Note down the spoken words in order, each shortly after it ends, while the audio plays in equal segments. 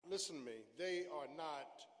listen to me, they are not,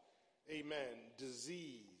 amen,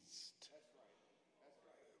 diseased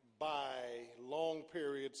by long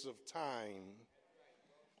periods of time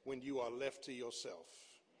when you are left to yourself.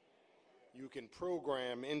 You can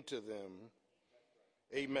program into them,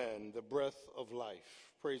 amen, the breath of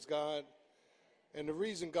life. Praise God. And the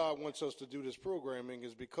reason God wants us to do this programming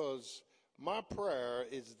is because my prayer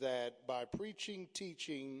is that by preaching,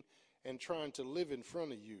 teaching, and trying to live in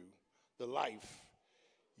front of you the life,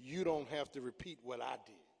 you don't have to repeat what I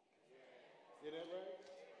did. Is that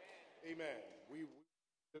right? Amen. We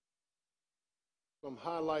some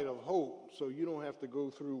highlight of hope so you don't have to go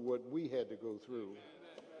through what we had to go through.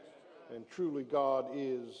 And truly, God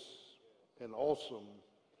is an awesome,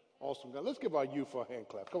 awesome God. Let's give our youth a hand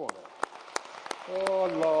clap. Come on now. Oh,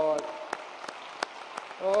 Lord.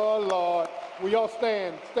 Oh, Lord. Will y'all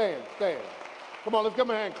stand? Come on, let's give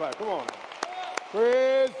them a hand clap. Come on.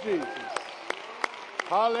 Praise Jesus.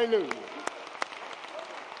 Hallelujah.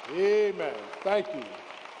 Amen. Thank you.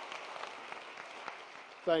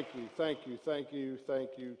 Thank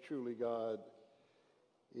you. Truly, God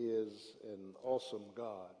is an awesome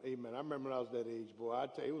God. Amen. I remember when I was that age, boy. I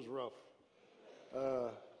tell you, it was rough.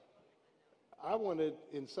 I wanted,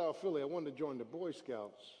 in South Philly, I wanted to join the Boy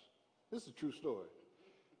Scouts. This is a true story.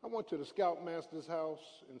 I went to the Scoutmaster's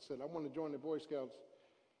house and said, I want to join the Boy Scouts.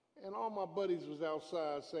 And all my buddies was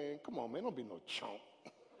outside saying, come on, man, don't be no chump.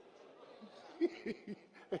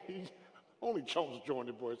 Only chumps join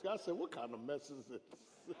the Boy Scouts. I said, what kind of mess is this?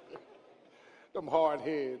 Them hard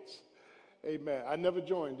heads. Amen. I never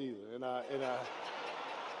joined either.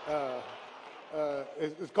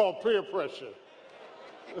 It's called peer pressure.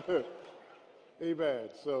 Amen.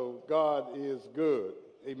 So God is good.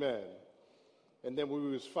 Amen. And then we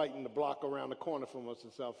was fighting the block around the corner from us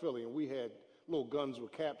in South Philly, and we had little guns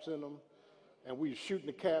with caps in them, and we was shooting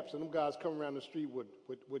the caps, and them guys come around the street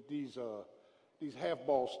with these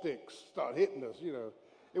half-ball sticks, start hitting us, you know.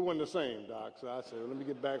 It wasn't the same, Doc. So I said, well, let me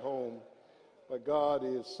get back home. But God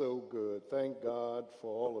is so good. Thank God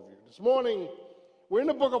for all of you. This morning, we're in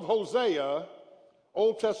the book of Hosea,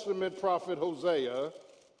 Old Testament prophet Hosea,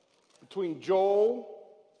 between Joel,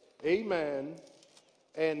 amen,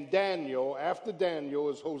 and Daniel. After Daniel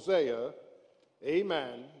is Hosea,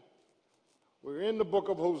 amen. We're in the book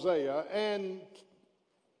of Hosea, and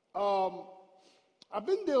I've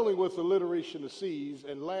been dealing with alliteration of C's,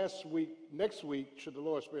 and next week, should the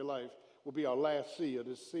Lord spare life, will be our last C of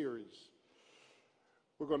this series.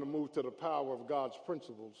 We're going to move to the power of God's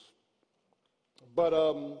principles. But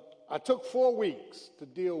I took 4 weeks to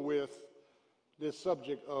deal with this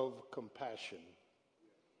subject of compassion.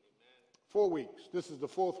 4 weeks. This is the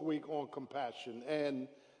 4th week on compassion. And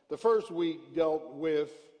the first week dealt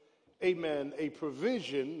with, amen, a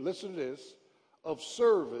provision, listen to this, of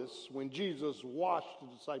service when Jesus washed the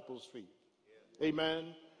disciples' feet.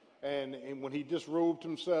 Amen. And when he disrobed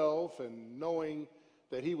himself and knowing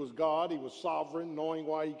that he was God, he was sovereign, knowing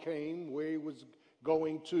why he came, where he was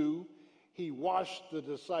going to, he washed the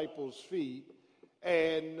disciples' feet.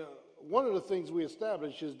 And one of the things we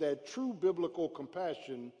established is that true biblical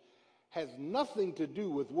compassion has nothing to do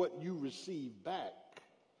with what you receive back.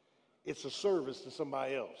 It's a service to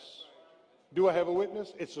somebody else. Do I have a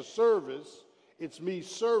witness? It's a service. It's me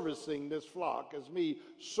servicing this flock. It's me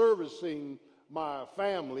servicing my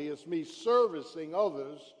family. It's me servicing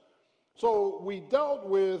others. So we dealt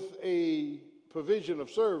with a provision of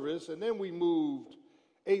service, and then we moved,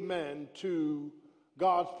 amen, to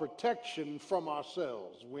God's protection from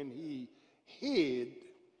ourselves when he hid,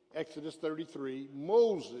 Exodus 33,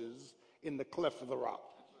 Moses in the cleft of the rock.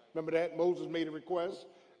 Remember that? Moses made a request.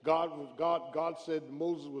 God said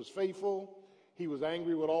Moses was faithful. He was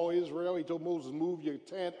angry with all Israel. He told Moses, move your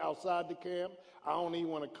tent outside the camp. I don't even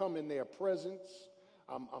want to come in their presence.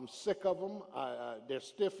 I'm sick of them. They're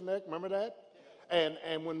stiff-necked. Remember that?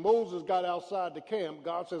 And when Moses got outside the camp,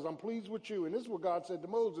 God says, I'm pleased with you. And this is what God said to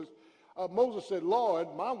Moses. Moses said, Lord,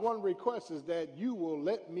 my one request is that you will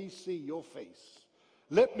let me see your face.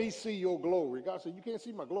 Let me see your glory. God said, you can't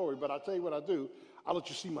see my glory, but I'll tell you what I'll do. I'll let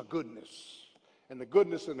you see my goodness. And the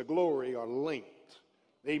goodness and the glory are linked.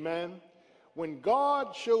 Amen? When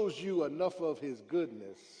God shows you enough of his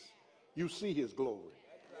goodness, you see his glory.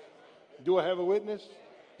 Do I have a witness?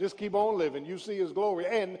 Just keep on living. You see his glory.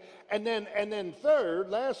 And then third,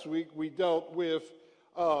 last week we dealt with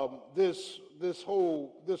this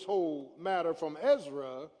whole matter from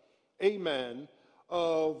Ezra, amen,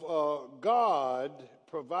 of God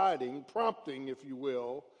prompting, if you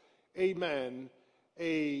will, amen,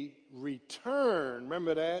 a return.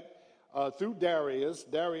 Remember that? Through Darius.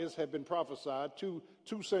 Darius had been prophesied two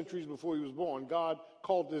centuries before he was born. God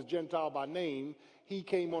called this Gentile by name. he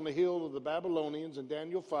came on the hill of the Babylonians in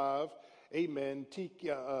Daniel 5. Amen.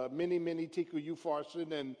 Many Tiku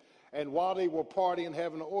Upharsin, and while they were partying,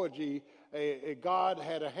 having an orgy, God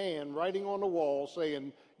had a hand writing on the wall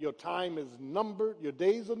saying, your time is numbered, your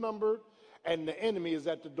days are numbered, and the enemy is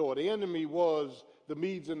at the door. The enemy was the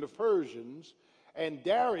Medes and the Persians, and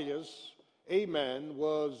Darius, amen,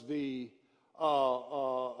 was the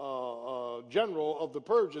general of the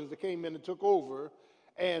Persians that came in and took over.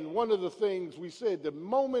 And one of the things we said, the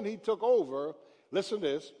moment he took over, listen to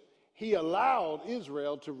this, he allowed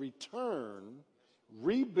Israel to return,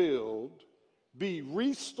 rebuild, be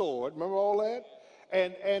restored. Remember all that?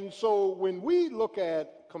 And so when we look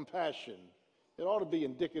at compassion, it ought to be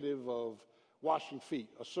indicative of washing feet,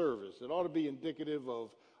 a service. It ought to be indicative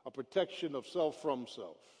of a protection of self from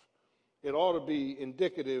self. It ought to be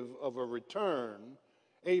indicative of a return,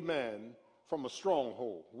 amen, from a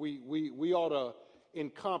stronghold. We ought to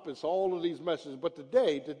encompass all of these messages. But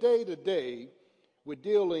today, we're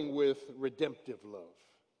dealing with redemptive love.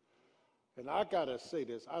 And I got to say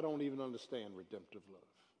this, I don't even understand redemptive love.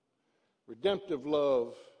 Redemptive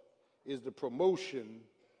love is the promotion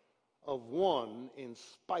of one in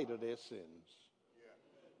spite of their sins.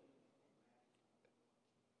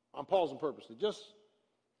 I'm pausing purposely, just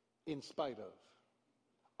in spite of.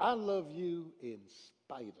 I love you in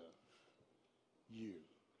spite of you.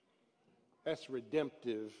 That's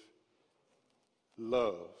redemptive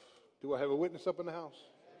love. Do I have a witness up in the house?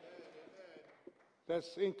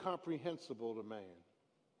 That's incomprehensible to man.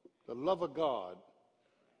 The love of God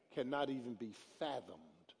cannot even be fathomed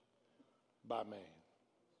by man.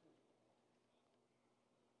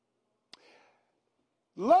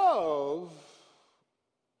 Love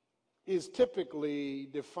is typically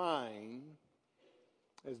defined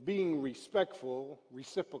as being respectful,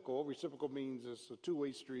 reciprocal. Reciprocal means it's a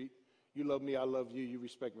two-way street. You love me, I love you. You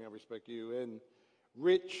respect me, I respect you. And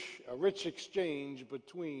a rich exchange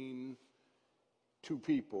between two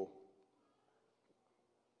people.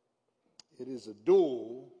 It is a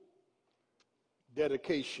dual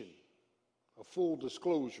dedication, a full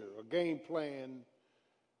disclosure, a game plan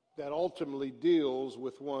that ultimately deals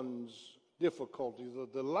with one's difficulties, a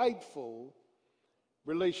delightful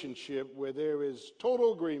relationship where there is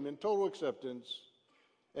total agreement, total acceptance,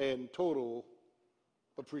 and total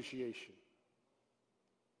appreciation.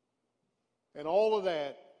 And all of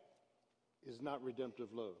that is not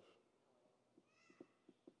redemptive love.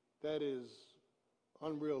 That is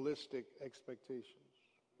unrealistic expectations.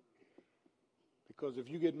 Because if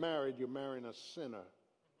you get married, you're marrying a sinner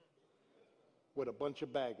with a bunch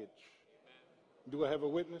of baggage. Do I have a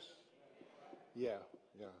witness? Yeah.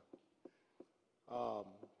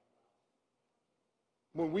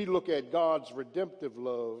 When we look at God's redemptive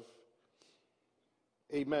love,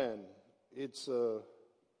 amen, it's a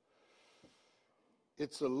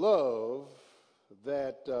love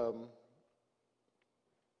that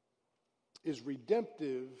is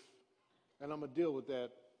redemptive, and I'm going to deal with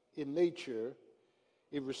that in nature.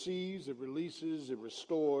 It receives, it releases, it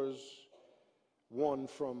restores one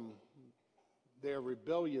from their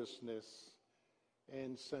rebelliousness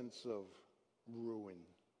and sense of ruin.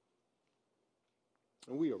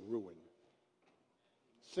 And we are ruined.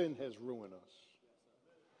 Sin has ruined us.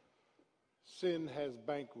 Sin has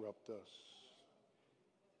bankrupted us.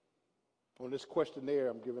 On this questionnaire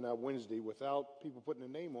I'm giving out Wednesday, without people putting a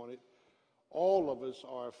name on it, all of us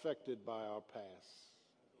are affected by our past,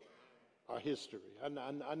 our history.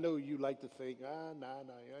 I know you like to think,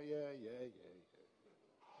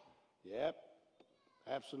 Yep,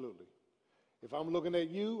 absolutely. If I'm looking at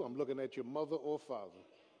you, I'm looking at your mother or father.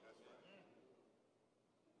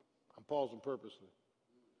 I'm pausing purposely.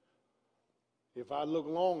 If I look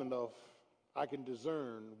long enough, I can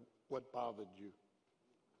discern what bothered you.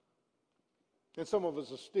 And some of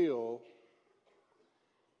us are still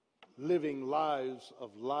living lives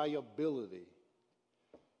of liability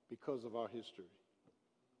because of our history.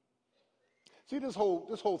 See, this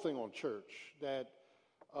whole thing on church that,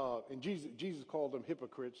 and Jesus called them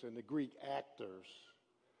hypocrites and the Greek actors.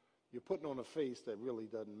 You're putting on a face that really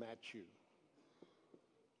doesn't match you.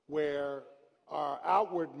 Where our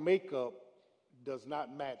outward makeup does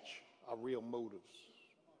not match our real motives.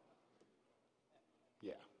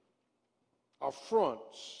 Yeah. Our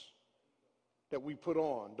fronts that we put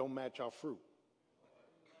on don't match our fruit.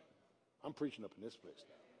 I'm preaching up in this place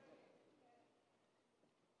now.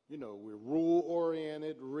 You know, we're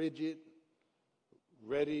rule-oriented, rigid,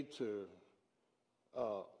 ready to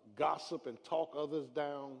gossip and talk others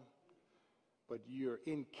down, but you're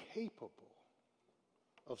incapable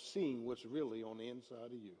of seeing what's really on the inside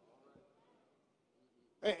of you.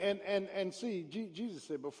 And see, Jesus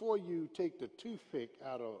said, before you take the toothpick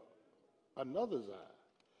out of another's eye,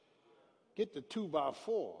 get the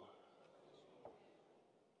 2x4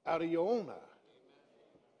 out of your own eye.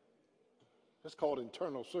 That's called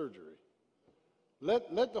internal surgery.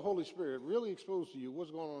 Let the Holy Spirit really expose to you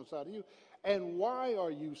what's going on inside of you. And why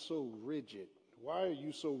are you so rigid? Why are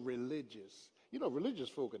you so religious? You know, religious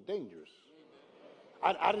folk are dangerous.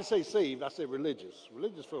 I didn't say saved, I said religious.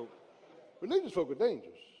 Religious folk are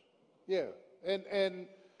dangerous. Yeah. And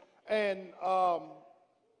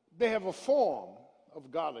they have a form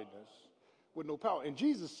of godliness with no power. And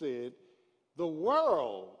Jesus said, the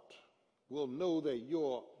world will know that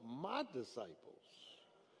you're my disciples,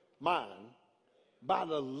 mine, by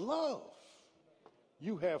the love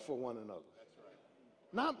you have for one another.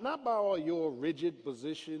 Not by all your rigid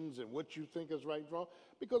positions and what you think is right and wrong.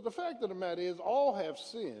 Because the fact of the matter is, all have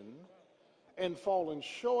sinned and fallen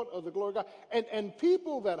short of the glory of God. And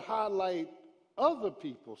people that highlight other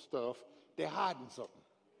people's stuff, they're hiding something.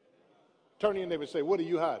 Turn to your neighbor and say, what are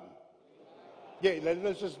you hiding? Yeah,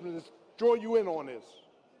 let's draw you in on this.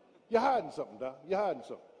 You're hiding something, Doc. You're hiding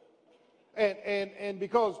something. And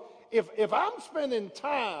because if I'm spending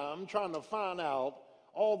time trying to find out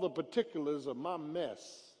all the particulars of my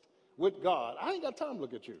mess with God, I ain't got time to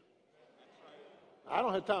look at you. I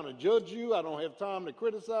don't have time to judge you. I don't have time to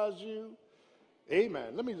criticize you.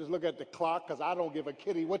 Amen. Let me just look at the clock, because I don't give a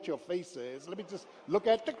kitty what your face says. Let me just look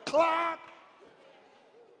at the clock.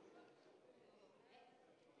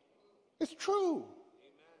 It's true.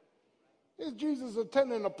 It's Jesus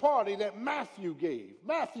attending a party that Matthew gave.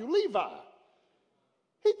 Levi.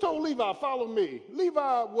 He told Levi, follow me.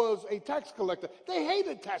 Levi was a tax collector. They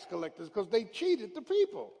hated tax collectors because they cheated the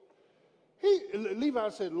people. Levi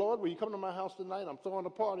said, Lord, will you come to my house tonight? I'm throwing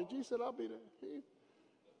a party. Jesus said, I'll be there.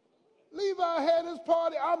 Levi had his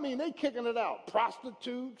party. I mean, they kicking it out.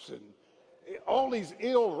 Prostitutes and all these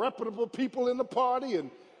ill, reputable people in the party.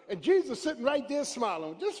 And Jesus sitting right there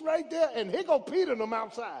smiling, just right there. And here go Peter and them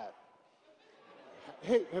outside.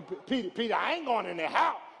 Hey, Peter, I ain't going in there.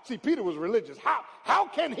 How? See, Peter was religious. How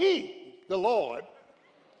can he, the Lord,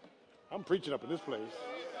 I'm preaching up in this place.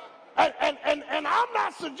 And I'm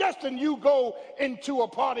not suggesting you go into a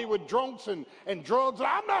party with drunks and drugs.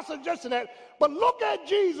 I'm not suggesting that. But look at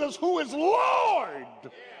Jesus, who is Lord,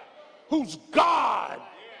 who's God.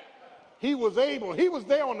 He was able. He was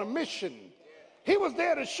there on a mission. He was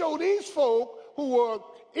there to show these folk who were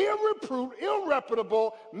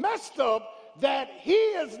irreputable, messed up, that he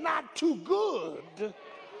is not too good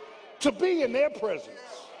to be in their presence.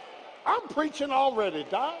 I'm preaching already,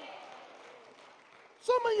 Doc.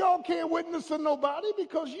 Some of y'all can't witness to nobody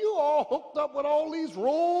because you all hooked up with all these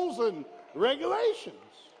rules and regulations.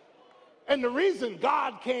 And the reason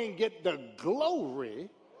God can't get the glory,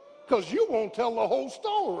 because you won't tell the whole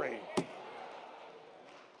story.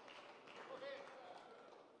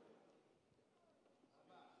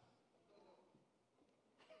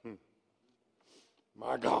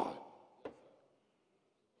 My God.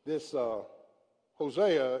 This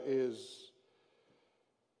Hosea is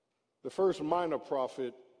the first minor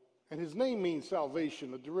prophet, and his name means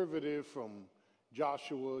salvation, a derivative from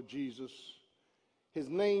Joshua, Jesus. His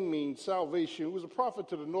name means salvation. He was a prophet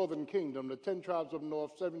to the northern kingdom, the 10 tribes of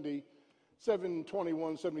north,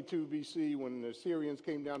 721, 72 BC, when the Assyrians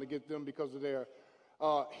came down to get them because of their,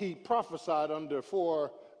 he prophesied under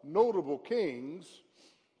 4 notable kings,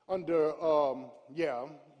 under,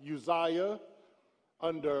 Uzziah,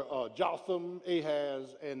 under Jotham,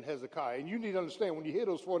 Ahaz, and Hezekiah. And you need to understand, when you hear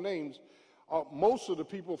those 4 names, most of the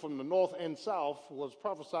people from the north and south was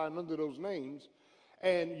prophesying under those names.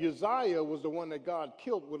 And Uzziah was the one that God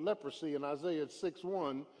killed with leprosy in Isaiah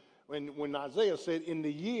 6:1, when Isaiah said, in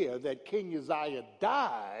the year that King Uzziah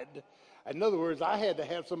died, in other words, I had to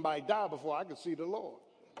have somebody die before I could see the Lord.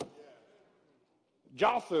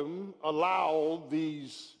 Jotham allowed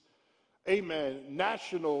these,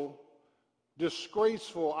 national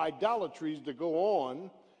disgraceful idolatries to go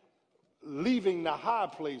on, leaving the high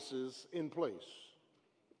places in place.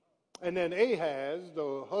 And then Ahaz,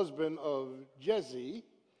 the husband of Jezebel,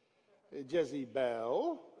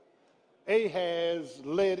 Ahaz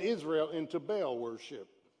led Israel into Baal worship.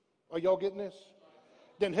 Are y'all getting this?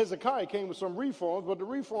 Then Hezekiah came with some reforms, but the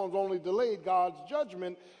reforms only delayed God's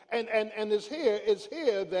judgment. And it's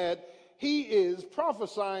here that he is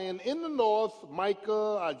prophesying in the north.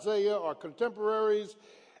 Micah, Isaiah are contemporaries.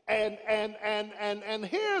 And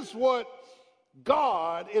here's what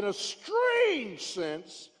God, in a strange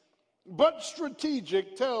sense, but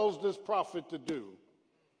strategic, tells this prophet to do.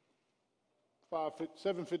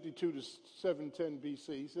 752 to 710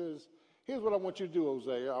 BC, he says, Here's what I want you to do,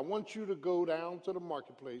 Hosea. I want you to go down to the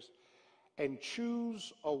marketplace and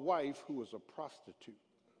choose a wife who is a prostitute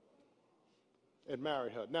and marry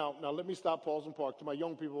her. Now let me stop, pause, and park. To my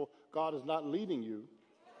young people, God is not leading you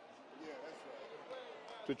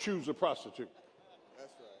to choose a prostitute.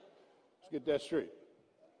 That's right. Let's get that straight.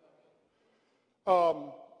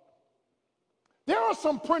 There are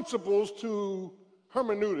some principles to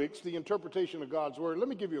hermeneutics, the interpretation of God's word. Let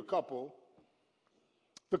me give you a couple.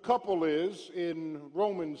 The couple is in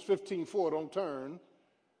Romans 15:4, don't turn.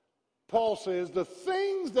 Paul says, the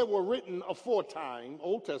things that were written aforetime,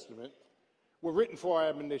 Old Testament, were written for our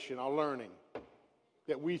admonition, our learning,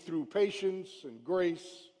 that we through patience and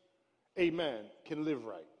grace, amen, can live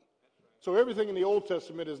right. So everything in the Old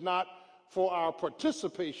Testament is not for our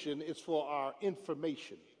participation, it's for our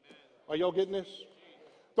information. Are y'all getting this?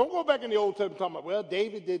 Don't go back in the Old Testament talking about, well,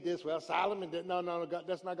 David did this, well, Solomon did. No, God,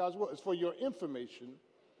 that's not God's word. It's for your information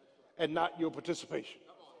and not your participation.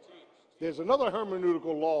 There's another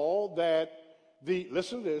hermeneutical law that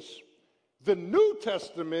listen to this, the New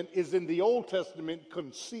Testament is in the Old Testament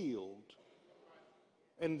concealed.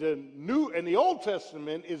 And the Old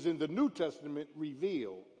Testament is in the New Testament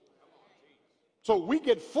revealed. So we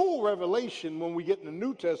get full revelation when we get in the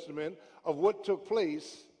New Testament of what took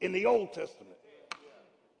place in the Old Testament.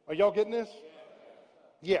 Are y'all getting this?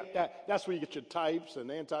 Yeah, that's where you get your types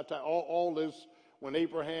and anti-type, all this when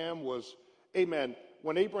Abraham was, amen,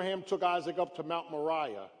 when Abraham took Isaac up to Mount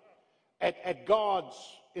Moriah, at God's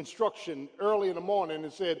instruction early in the morning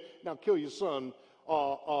and said, now kill your son,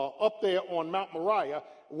 up there on Mount Moriah.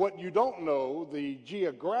 What you don't know, the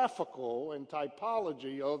geographical and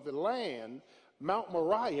typology of the land, Mount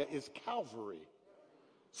Moriah is Calvary.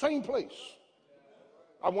 Same place.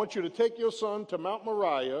 I want you to take your son to Mount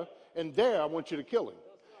Moriah, and there I want you to kill him.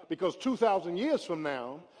 Because 2,000 years from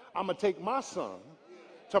now, I'm going to take my son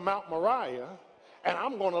to Mount Moriah, and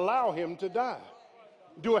I'm going to allow him to die.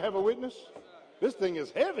 Do I have a witness? This thing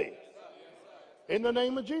is heavy. In the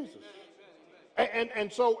name of Jesus.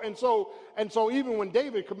 And so even when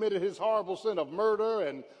David committed his horrible sin of murder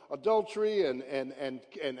and adultery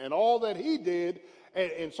and all that he did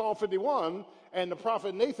in Psalm 51, and the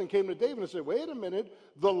prophet Nathan came to David and said, wait a minute,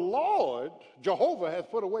 the Lord, Jehovah, has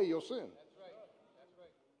put away your sin.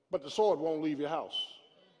 But the sword won't leave your house.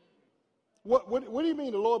 What do you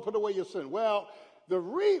mean the Lord put away your sin? Well,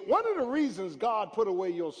 one of the reasons God put away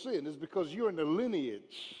your sin is because you're in the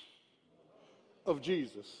lineage of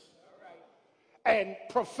Jesus. And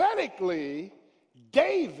prophetically,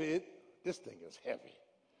 David, this thing is heavy.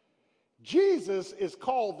 Jesus is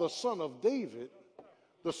called the son of David,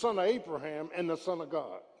 the son of Abraham, and the son of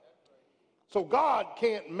God. So God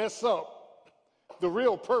can't mess up the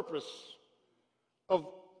real purpose of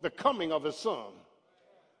the coming of his son.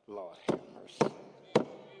 Lord have mercy.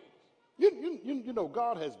 You know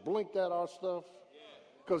God has blinked at our stuff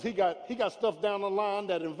because he got stuff down the line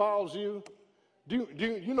that involves you. Do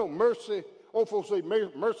you know mercy? Old folks say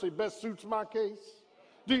mercy best suits my case.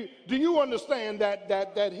 Do you understand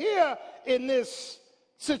that here in this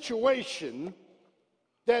situation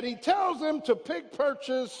that he tells them to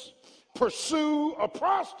pursue a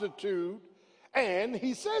prostitute, and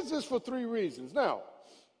he says this for 3 reasons. Now,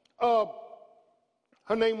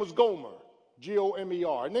 her name was Gomer,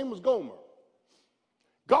 Gomer. Her name was Gomer.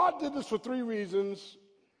 God did this for 3 reasons.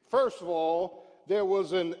 First of all, there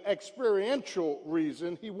was an experiential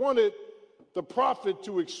reason. He wanted the prophet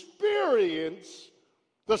to experience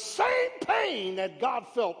the same pain that God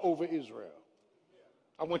felt over Israel.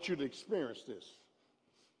 I want you to experience this.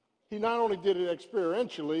 He not only did it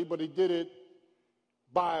experientially, but he did it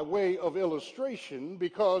by way of illustration,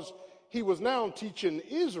 because he was now teaching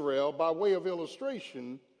Israel by way of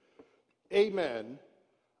illustration, amen,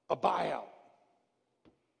 a buyout.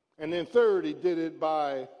 And then third, he did it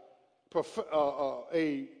by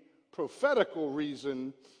a prophetical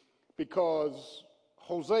reason, because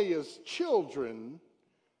Hosea's children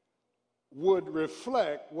would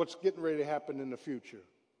reflect what's getting ready to happen in the future.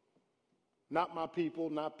 Not my people,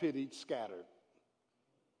 not pitied, scattered.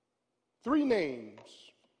 3 names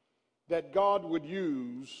that God would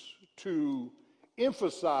use to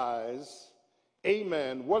emphasize,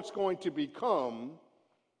 amen, what's going to become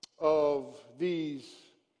of these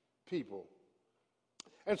people.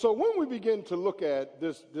 And so when we begin to look at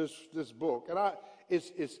this book, and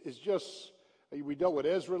it's just, we dealt with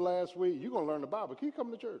Ezra last week. You're going to learn the Bible. Can you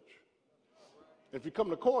come to church? If you come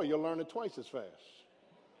to COY, you'll learn it twice as fast.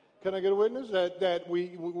 Can I get a witness? That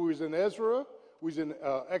we was in Ezra, we was in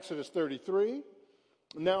Exodus 33.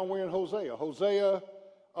 Now we're in Hosea. Hosea,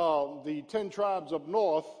 the 10 tribes up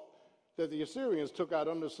north that the Assyrians took out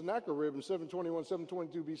under Sennacherib in 721,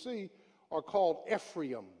 722 BC, are called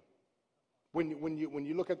Ephraim. When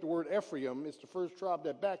you look at the word Ephraim, it's the first tribe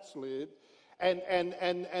that backslid.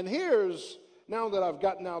 And here's, now that I've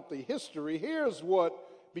gotten out the history, here's what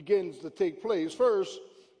begins to take place. First,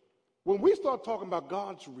 when we start talking about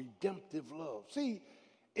God's redemptive love, see,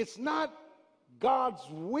 it's not God's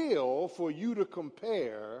will for you to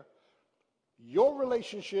compare your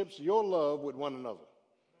relationships, your love with one another.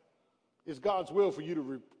 It's God's will for you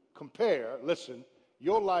to compare, listen,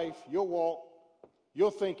 your life, your walk,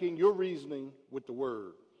 your thinking, your reasoning with the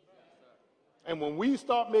Word. And when we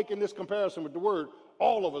start making this comparison with the Word,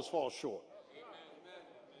 all of us fall short.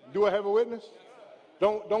 Do I have a witness?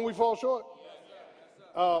 Don't we fall short?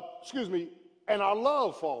 And our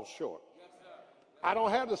love falls short. I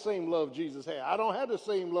don't have the same love Jesus had. I don't have the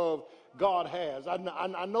same love God has. I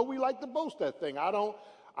know we like to boast that thing. I don't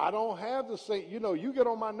have the same, you get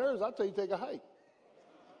on my nerves, I tell you take a hike.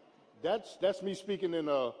 That's me speaking in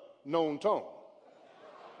a known tongue.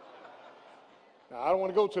 Now, I don't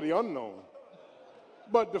want to go to the unknown.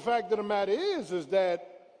 But the fact of the matter is that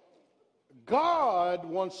God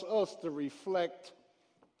wants us to reflect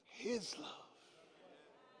his love,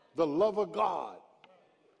 the love of God.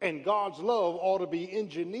 And God's love ought to be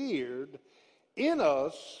engineered in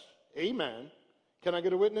us. Amen. Can I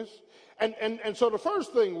get a witness? And so the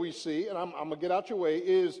first thing we see, and I'm going to get out your way,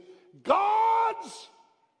 is God's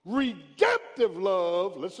redemptive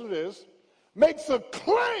love, listen to this, makes a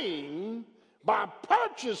claim by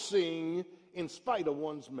purchasing in spite of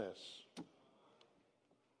one's mess.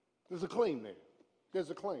 There's a claim there. There's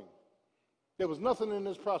a claim. There was nothing in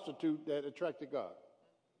this prostitute that attracted God.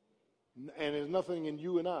 And there's nothing in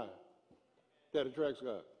you and I that attracts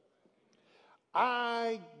God.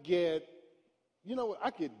 I get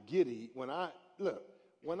giddy when I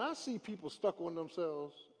see people stuck on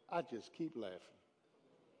themselves, I just keep laughing.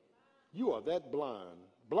 You are that blind.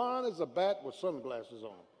 Blind as a bat with sunglasses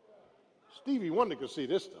on. Stevie Wonder could see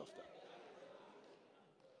this stuff.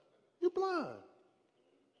 You're blind.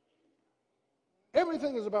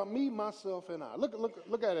 Everything is about me, myself, and I.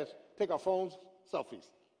 Look at us. Take our phones, selfies.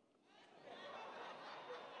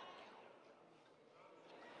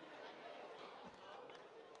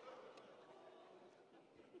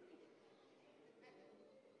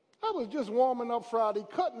 I was just warming up Friday,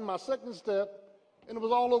 cutting my second step, and it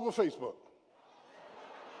was all over Facebook.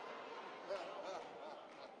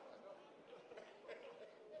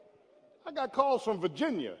 I got calls from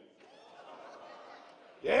Virginia.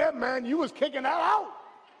 Yeah, man, you was kicking that out.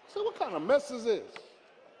 I said, what kind of mess is this?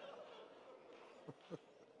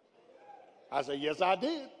 I said, yes, I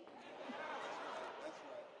did.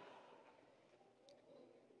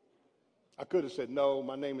 I could have said, no,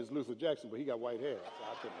 my name is Luther Jackson, but he got white hair. So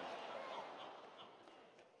I couldn't.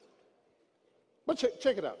 But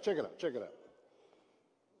check it out.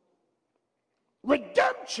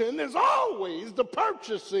 Redemption is always the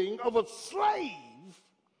purchasing of a slave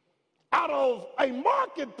out of a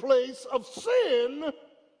marketplace of sin.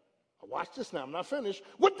 Watch this now, I'm not finished.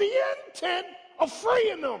 With the intent of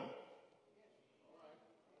freeing them.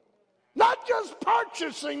 Not just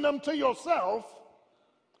purchasing them to yourself,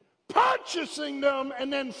 purchasing them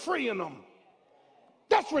and then freeing them.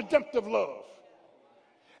 That's redemptive love.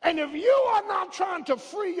 And if you are not trying to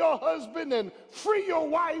free your husband and free your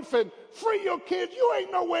wife and free your kids, you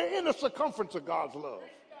ain't nowhere in the circumference of God's love.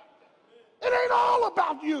 It ain't all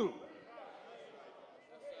about you.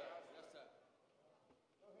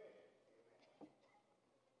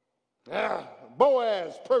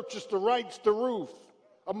 Boaz purchased the rights to Ruth,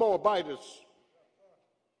 a Moabitess.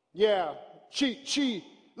 Yeah,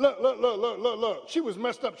 look. She was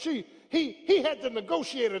messed up. He had to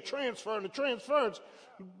negotiate a transfer, and the transference.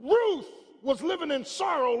 Ruth was living in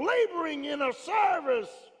sorrow, laboring in her service.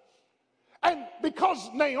 And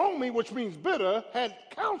because Naomi, which means bitter, had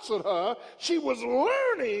counseled her, she was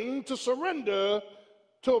learning to surrender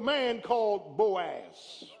to a man called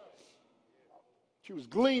Boaz. She was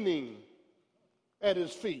gleaning at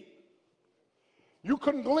his feet. You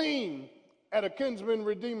couldn't glean at a kinsman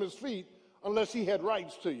redeemer's feet unless he had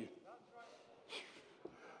rights to you.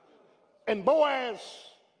 And Boaz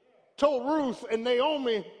told Ruth and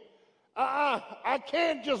Naomi, I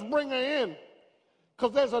can't just bring her in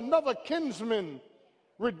because there's another kinsman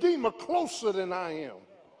redeemer closer than I am.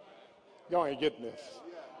 Y'all ain't getting this.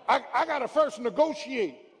 I got to first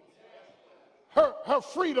negotiate her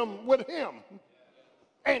freedom with him.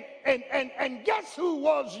 And guess who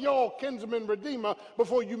was your kinsman redeemer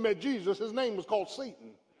before you met Jesus? His name was called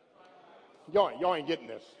Satan. Y'all ain't getting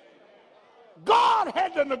this. God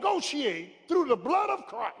had to negotiate through the blood of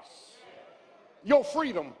Christ your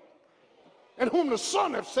freedom. And whom the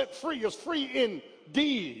Son hath set free is free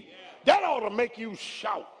indeed. That ought to make you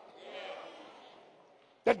shout.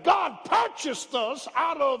 That God purchased us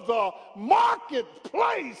out of the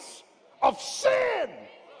marketplace of sin.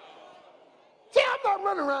 See, I'm not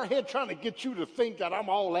running around here trying to get you to think that I'm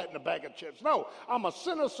all that in a bag of chips. No, I'm a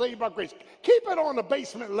sinner saved by grace. Keep it on the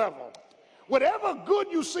basement level. Whatever good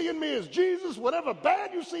you see in me is Jesus. Whatever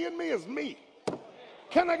bad you see in me is me.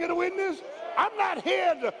 Can I get a witness? I'm not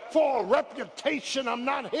here for a reputation. I'm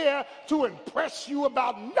not here to impress you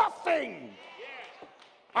about nothing.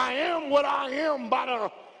 I am what I am by the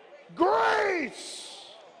grace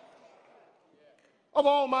of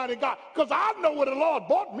Almighty God. Because I know where the Lord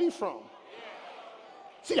bought me from.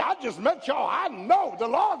 See, I just met y'all. I know the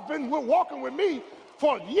Lord's been walking with me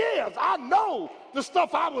for years. I know the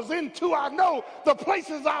stuff I was into. I know the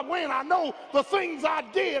places I went. I know the things I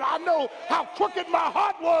did. I know how crooked my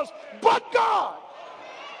heart was. But God,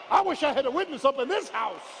 I wish I had a witness up in this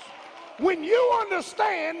house. When you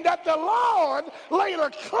understand that the Lord laid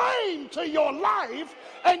a claim to your life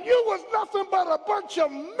and you was nothing but a bunch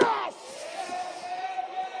of mess.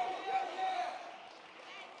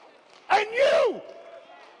 And you,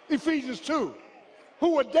 Ephesians 2,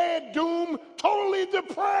 who were dead, doomed, totally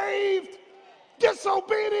depraved,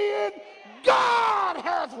 disobedient, God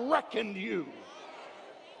hath reckoned you,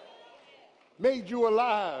 made you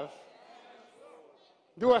alive.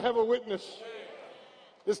 Do I have a witness?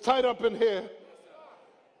 It's tied up in here.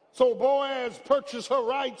 So Boaz purchased her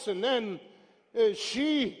rights, and then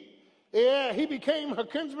he became her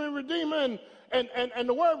kinsman redeemer, and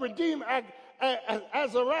the word redeem,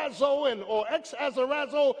 azarazo, or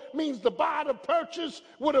ex-azarazo, means to buy, to purchase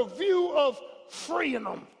with a view of freeing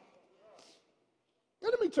them. Now,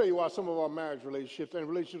 let me tell you why some of our marriage relationships and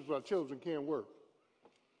relationships with our children can't work.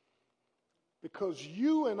 Because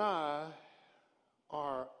you and I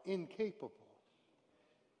are incapable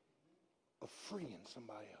of freeing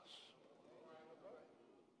somebody else.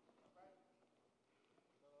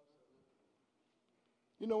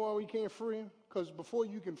 You know why we can't free them? Because before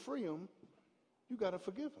you can free them, you got to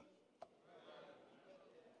forgive them.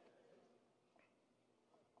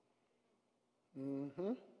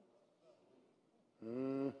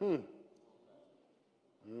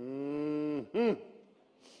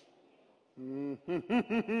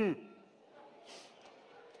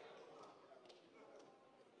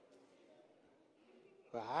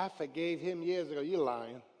 Well, I forgave him years ago. You're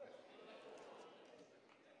lying.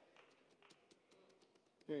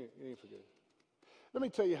 You ain't forgiven. Let me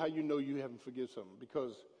tell you how you know you haven't forgiven something.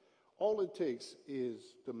 Because all it takes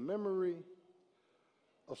is the memory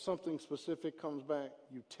of something specific comes back,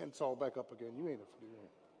 you tense all back up again. You ain't forgiven.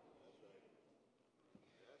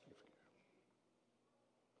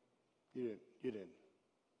 You didn't forgive.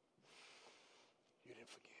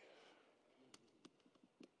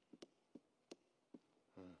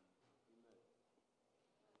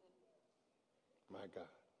 My God.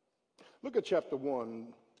 Look at chapter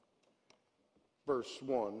 1, verse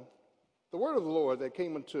 1. The word of the Lord that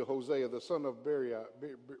came unto Hosea, the son of Beeri,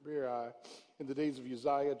 in the days of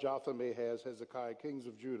Uzziah, Jotham, Ahaz, Hezekiah, kings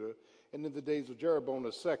of Judah, and in the days of Jeroboam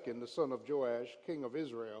II, the son of Joash, king of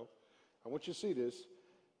Israel. I want you to see this.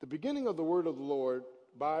 The beginning of the word of the Lord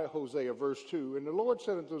by Hosea, verse 2. And the Lord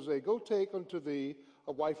said unto Hosea, Go take unto thee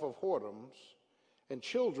a wife of whoredoms, and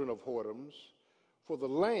children of whoredoms, for the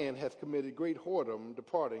land hath committed great whoredom,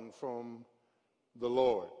 departing from the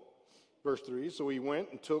Lord. Verse 3, so he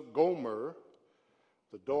went and took Gomer,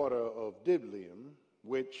 the daughter of Diblaim,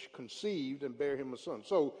 which conceived and bare him a son.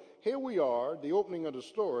 So here we are, the opening of the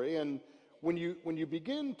story, and when you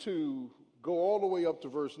begin to go all the way up to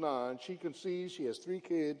verse 9, she conceives, she has 3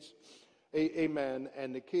 kids, amen,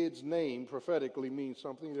 and the kid's name prophetically means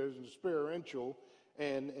something. There's an experiential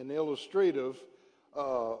and an illustrative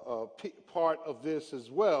part of this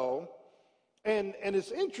as well. And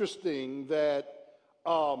it's interesting that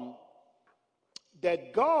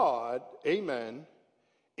that God, amen,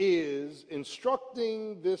 is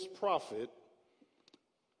instructing this prophet,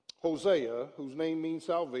 Hosea, whose name means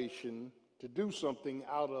salvation, to do something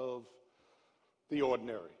out of the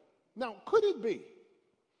ordinary. Now, could it be,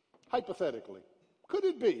 hypothetically, could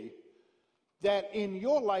it be that in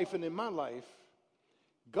your life and in my life,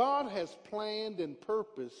 God has planned and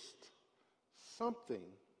purposed something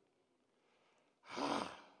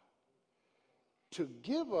to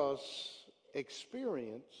give us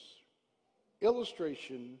experience,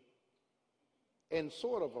 illustration, and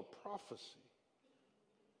sort of a prophecy?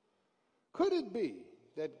 Could it be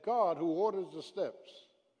that God, who orders the steps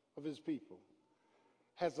of his people,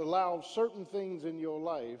 has allowed certain things in your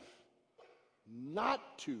life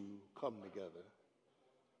not to come together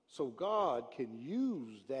so God can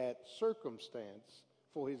use that circumstance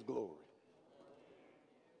for his glory.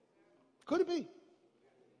 Could it be?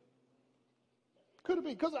 Could it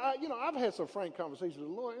be? Because I've had some frank conversations with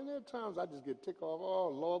the Lord, and there are times I just get ticked off. Oh,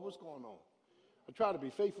 Lord, what's going on? I try to be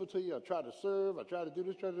faithful to you. I try to serve. I try to do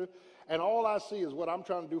this, try to do. And all I see is what I'm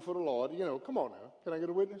trying to do for the Lord. Come on now. Can I get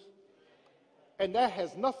a witness? And that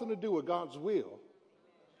has nothing to do with God's will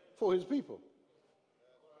for his people.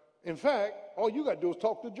 In fact, all you got to do is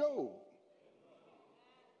talk to Job.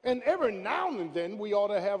 And every now and then we ought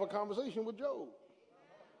to have a conversation with Job.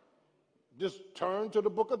 Just turn to the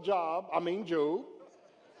book of Job.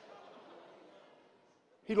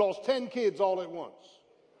 He lost 10 kids all at once.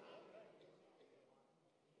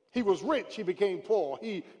 He was rich, he became poor.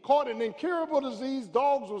 He caught an incurable disease.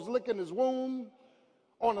 Dogs was licking his wound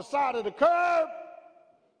on the side of the curb.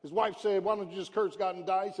 His wife said, why don't you just curse God and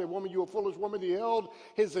die? He said, woman, you're a foolish woman. He held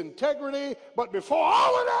his integrity. But before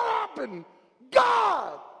all of that happened,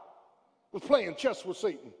 God was playing chess with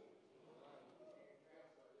Satan.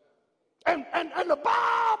 And the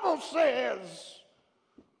Bible says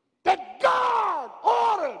that God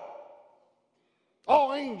ordered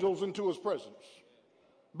all angels into his presence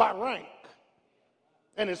by rank.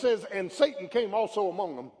 And it says, and Satan came also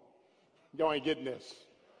among them. Y'all ain't getting this.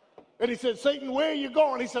 And he said, Satan, where are you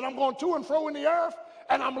going? He said, I'm going to and fro in the earth,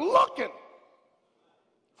 and I'm looking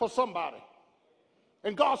for somebody.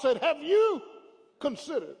 And God said, have you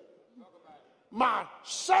considered my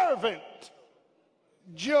servant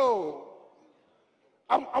Job?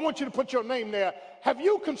 I want you to put your name there. Have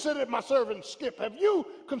you considered my servant Skip? Have you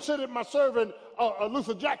considered my servant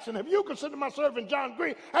Luther Jackson? Have you considered my servant John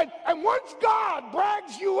Green? And once God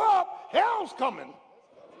brags you up, hell's coming.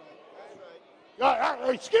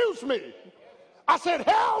 Excuse me. I said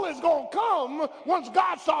hell is going to come once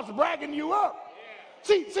God starts bragging you up.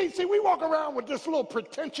 See, we walk around with this little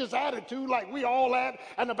pretentious attitude like we all at,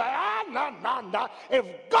 and nah. If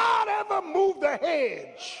God ever moved the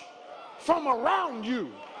hedge from around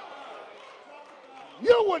you,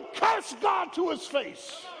 you would curse God to his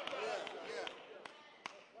face.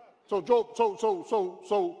 So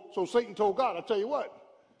Satan told God, I tell you what,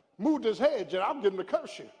 move this hedge and I'm going to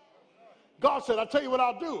curse you. God said, I tell you what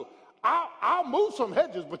I'll do. I'll move some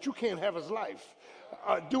hedges, but you can't have his life.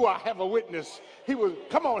 Do I have a witness? He was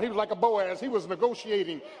like a Boaz. He was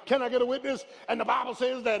negotiating. Can I get a witness? And the Bible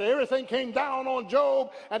says that everything came down on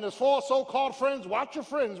Job and his 4 so-called friends. Watch your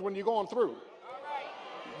friends when you're going through.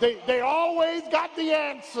 They always got the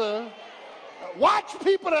answer. Watch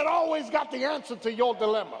people that always got the answer to your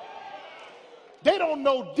dilemma. They don't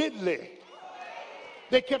know diddly.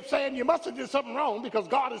 They kept saying, you must have did something wrong because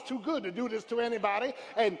God is too good to do this to anybody.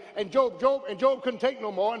 And Job couldn't take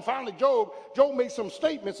no more. And finally, Job made some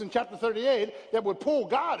statements in chapter 38 that would pull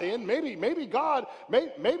God in. Maybe God.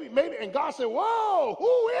 And God said, whoa,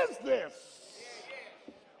 who is this?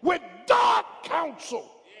 With dark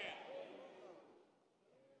counsel.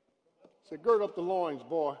 He said, gird up the loins,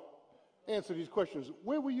 boy. Answer these questions.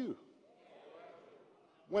 Where were you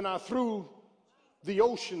when I threw the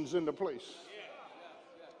oceans into place?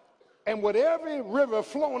 And with every river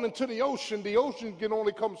flowing into the ocean can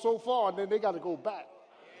only come so far, and then they got to go back.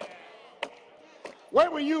 Where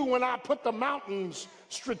were you when I put the mountains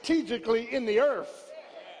strategically in the earth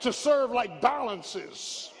to serve like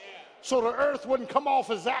balances so the earth wouldn't come off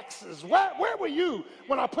its axis? Where were you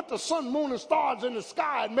when I put the sun, moon, and stars in the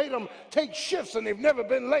sky and made them take shifts and they've never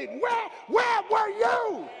been late? Where were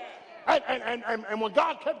you? And when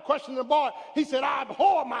God kept questioning the boy, he said, I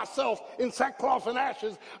abhor myself in sackcloth and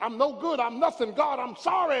ashes. I'm no good. I'm nothing. God, I'm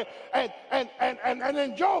sorry. And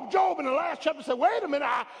then Job in the last chapter said, wait a minute,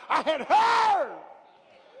 I had heard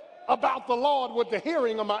about the Lord with the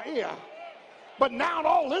hearing of my ear. But now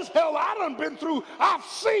all this hell I done been through, I've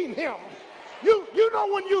seen him. You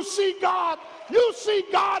know when you see God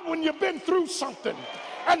when you've been through something.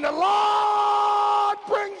 And the Lord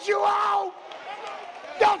brings you out.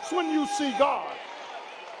 That's when you see God.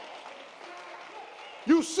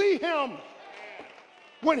 You see him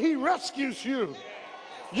when he rescues you.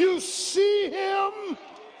 You see him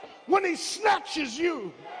when he snatches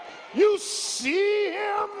you. You see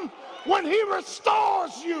him when he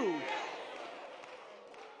restores you.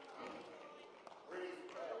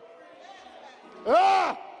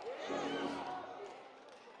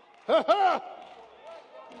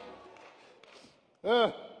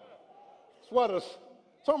 Sweaters.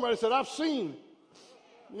 Somebody said, I've seen,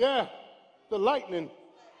 the lightning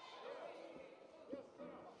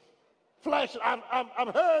flash.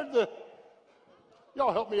 I've heard the,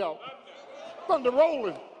 y'all help me out, thunder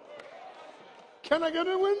rolling. Can I get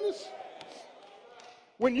a witness?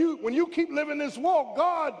 When you keep living this walk,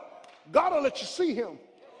 God will let you see him.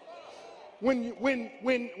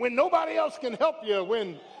 when nobody else can help you,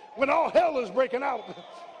 when all hell is breaking out,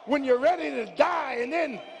 when you're ready to die, and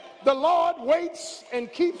then the Lord waits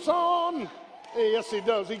and keeps on. Yes, he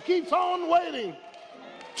does. He keeps on waiting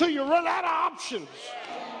till you run out of options.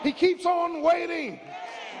 He keeps on waiting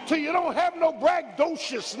till you don't have no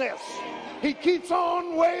braggadociousness. He keeps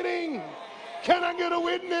on waiting. Can I get a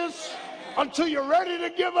witness? Until you're ready to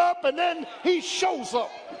give up, and then he shows up.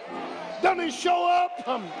 Doesn't he show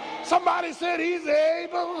up? Somebody said he's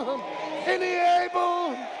able, and he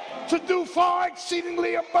able to do far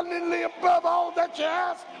exceedingly abundantly above all that you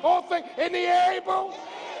ask, all things, and he able.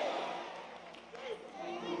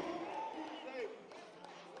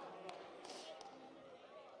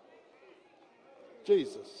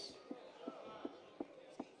 Jesus.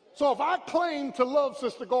 So if I claim to love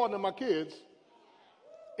Sister Gordon and my kids,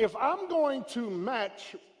 if I'm going to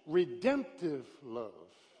match redemptive love,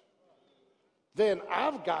 then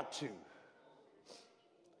I've got to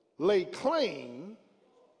lay claim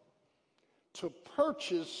to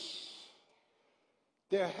purchase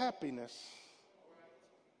their happiness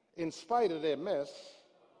in spite of their mess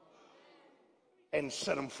and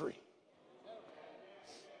set them free.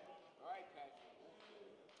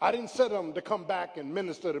 I didn't set them to come back and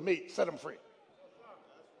minister to me. Set them free.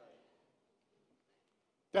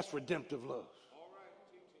 That's redemptive love.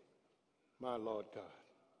 My Lord God.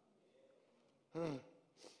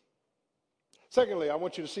 Secondly, I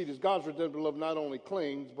want you to see this. God's redemptive love not only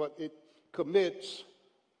claims, but it commits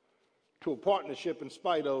to a partnership in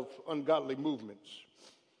spite of ungodly movements.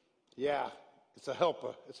 Yeah, it's a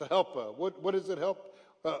helper. It's a helper. What does it help?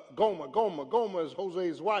 Gomer. Gomer is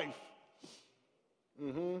Hosea's wife.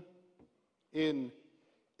 In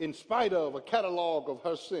spite of a catalog of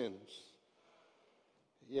her sins.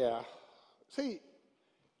 Yeah. See,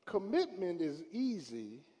 commitment is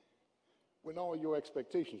easy when all your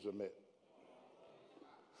expectations are met.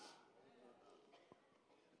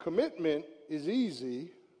 Commitment is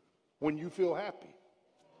easy when you feel happy.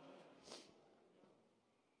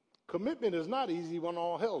 Commitment is not easy when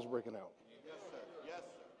all hell's breaking out. Yes, sir. Yes,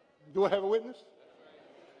 sir. Do I have a witness?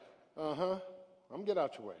 I'm going to get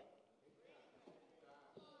out your way.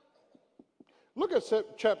 Look at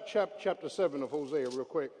chapter 7 of Hosea real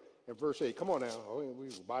quick and verse 8. Come on now. We're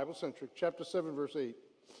Bible-centric. Chapter 7, verse 8.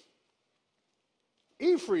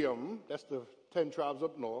 Ephraim, that's the 10 tribes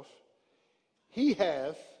up north, he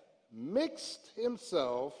hath mixed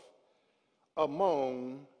himself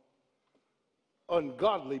among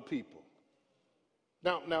ungodly people.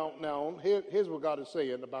 Now, here's what God is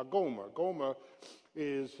saying about Gomer. Gomer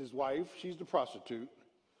is his wife. She's the prostitute.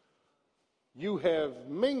 You have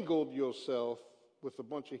mingled yourself with a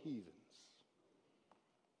bunch of heathens.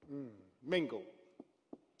 Mingled.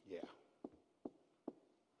 Yeah.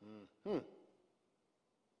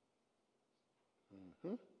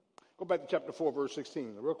 Go back to chapter 4, verse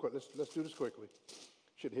 16. Real quick. Let's do this quickly.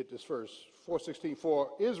 Should hit this first. 4:16.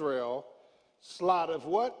 For Israel slideth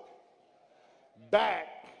what?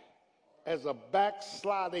 Back as a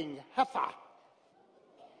backsliding heifer.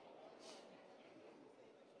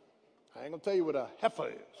 I ain't going to tell you what a heifer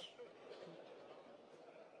is.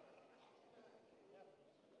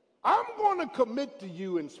 I'm going to commit to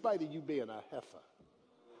you in spite of you being a heifer.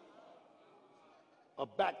 A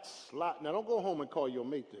backslide. Now, don't go home and call your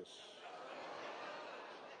mate this.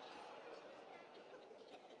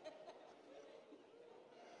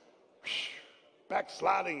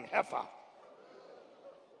 Backsliding heifer.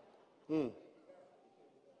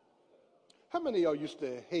 How many of y'all used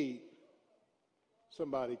to hate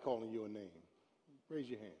somebody calling you a name? Raise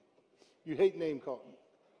your hand. You hate name calling.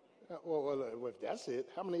 Well, if that's it,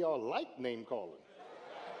 how many of y'all like name calling?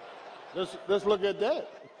 Let's look at that.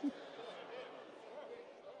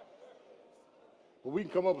 Well, we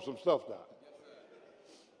can come up with some stuff now.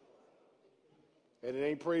 And it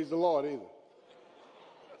ain't praise the Lord either.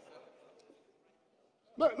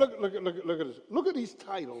 Look at this. Look at these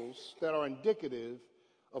titles that are indicative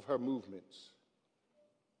of her movements.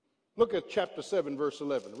 Look at chapter 7, verse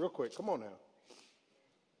 11, real quick. Come on now.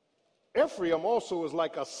 Ephraim also is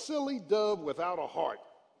like a silly dove without a heart.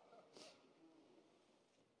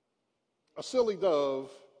 A silly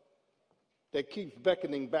dove that keeps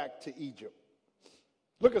beckoning back to Egypt.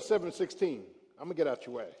 Look at 7:16. I'm going to get out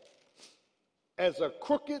your way. As a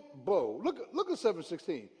crooked bow. Look at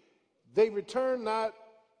 7:16. They return not,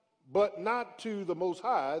 but not to the Most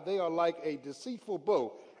High. They are like a deceitful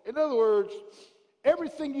bow. In other words,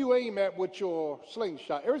 everything you aim at with your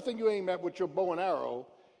slingshot, everything you aim at with your bow and arrow,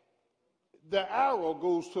 the arrow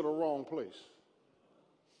goes to the wrong place.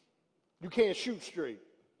 You can't shoot straight.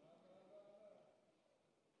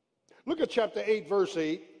 Look at chapter 8, verse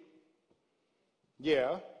 8.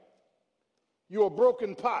 Yeah. You're a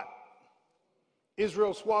broken pot.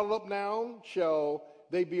 Israel swallowed up now, shall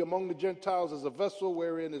they be among the Gentiles as a vessel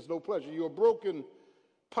wherein is no pleasure. You're a broken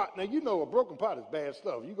pot. Now, you know a broken pot is bad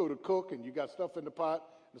stuff. You go to cook and you got stuff in the pot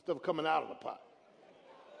and stuff coming out of the pot.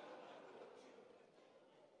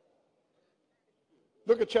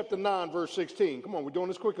 Look at chapter 9, verse 16. Come on, we're doing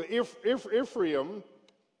this quickly. Ephraim,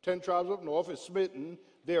 10 tribes up north, is smitten.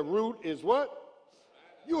 Their root is what?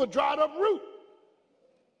 You're a dried up root.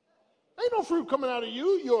 Ain't no fruit coming out of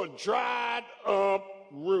you. You're a dried up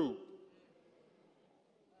root.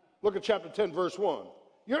 Look at chapter 10, verse 1.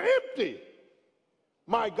 You're empty.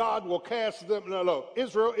 My God will cast them. No.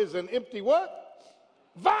 Israel is an empty what?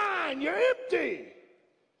 Vine. You're empty.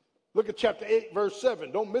 Look at chapter 8, verse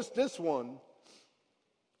 7. Don't miss this one.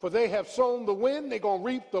 For they have sown the wind, they're going to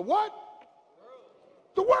reap the what?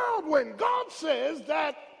 The whirlwind. God says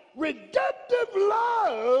that redemptive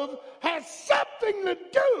love has something to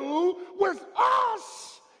do with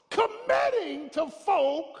us committing to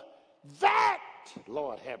folk that,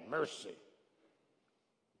 Lord have mercy,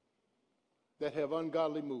 that have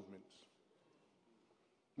ungodly movements,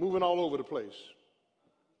 moving all over the place.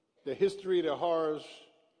 Their history, their horrors,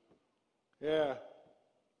 yeah.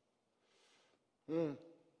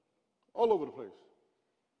 All over the place.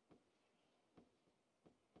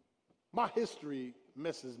 My history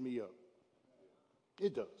messes me up.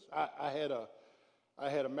 It does. I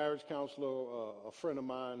had a marriage counselor, a friend of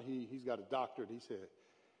mine. He's got a doctorate.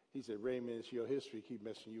 He said, Raymond, it's your history keep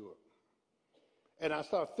messing you up. And I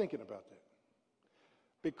started thinking about that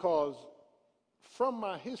because from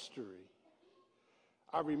my history,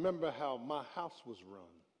 I remember how my house was run.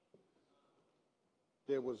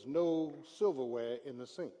 There was no silverware in the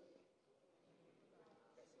sink.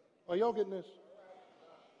 Are y'all getting this?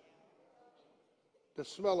 The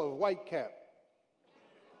smell of white cap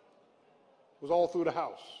was all through the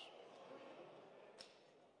house.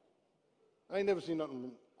 I ain't never seen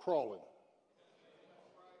nothing crawling.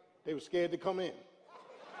 They were scared to come in.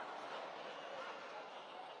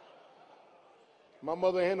 My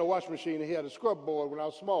mother had a washing machine and he had a scrub board when I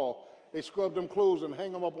was small. They scrubbed them clothes and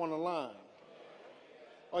hang them up on the line.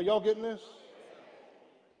 Are y'all getting this?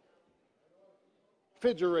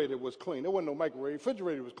 Refrigerator was clean. There wasn't no microwave.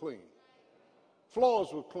 Refrigerator was clean. Floors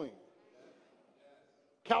were clean.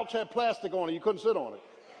 Couch had plastic on it. You couldn't sit on it.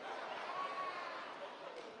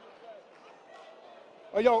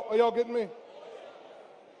 Are y'all getting me?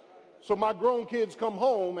 So my grown kids come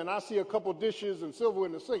home and I see a couple dishes and silver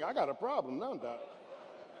in the sink. I got a problem now, Doc.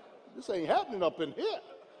 This ain't happening up in here.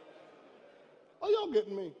 Are y'all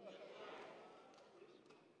getting me?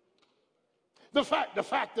 The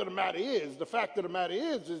fact of the matter is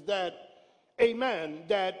that, amen,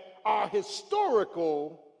 that our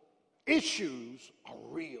historical issues are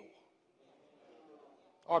real.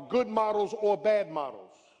 Are good models or bad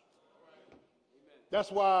models. That's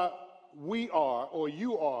why we are, or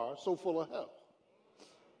you are, so full of hell.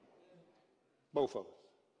 Both of us.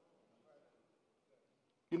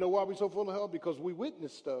 You know why we're so full of hell? Because we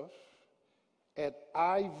witness stuff at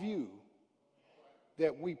eye view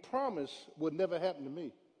that we promise would never happen to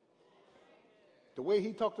me. The way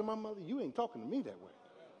he talked to my mother, you ain't talking to me that way.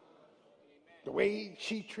 The way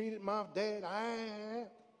she treated my dad,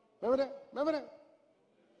 remember that?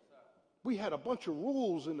 We had a bunch of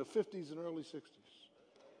rules in the 50s and early 60s.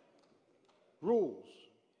 Rules.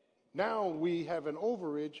 Now we have an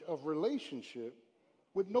overage of relationship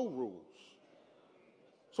with no rules.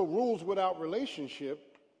 So rules without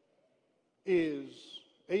relationship is,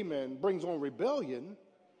 amen, brings on rebellion,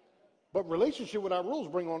 but relationship without rules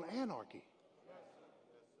bring on anarchy.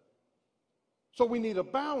 So we need a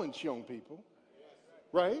balance, young people,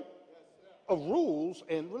 right, of rules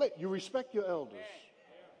and you respect your elders.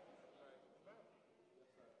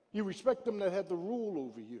 You respect them that have the rule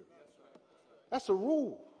over you. That's a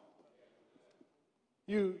rule.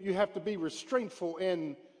 You have to be restraintful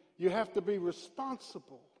and you have to be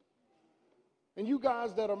responsible. And you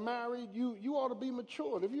guys that are married, you ought to be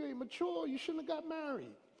mature. And if you ain't mature, you shouldn't have got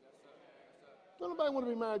married. Don't nobody want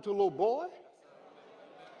to be married to a little boy?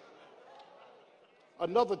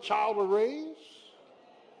 Another child to raise?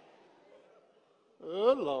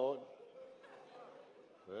 Oh, Lord.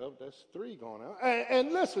 Well, that's 3 going out.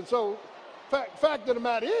 And listen, so fact of the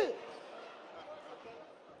matter is,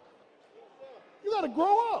 you got to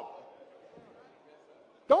grow up.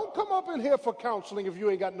 Don't come up in here for counseling if you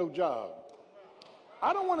ain't got no job.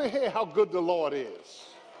 I don't want to hear how good the Lord is.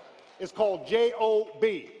 It's called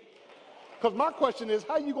J-O-B. Because my question is,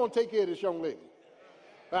 how you going to take care of this young lady?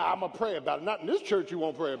 I'm going to pray about it. Not in this church, you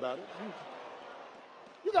won't pray about it.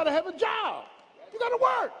 You got to have a job. You got to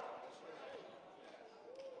work.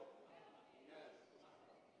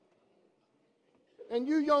 And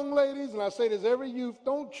you young ladies, and I say this every youth,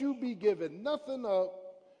 don't you be giving nothing up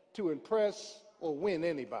to impress or win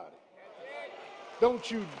anybody. Don't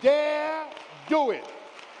you dare do it.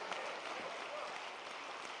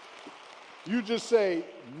 You just say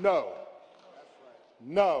no.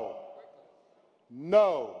 No.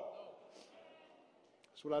 No.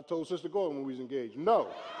 That's what I told Sister Gordon when we was engaged. No.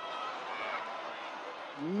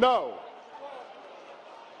 No.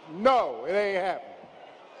 No, it ain't happening.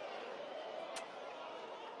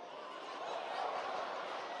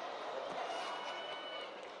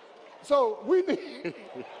 So we need.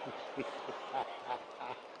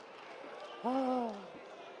 Don't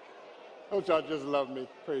y'all just love me?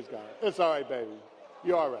 Praise God. It's all right, baby.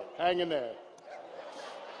 You're all right. Hang in there.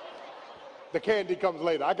 The candy comes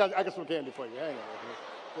later. I got some candy for you. Hang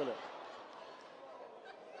in there.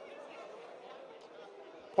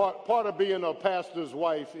 Part of being a pastor's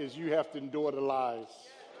wife is you have to endure the lies.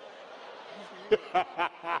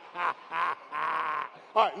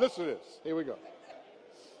 All right, listen to this. Here we go.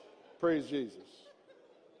 Praise Jesus.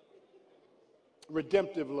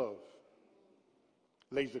 Redemptive love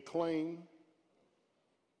lays a claim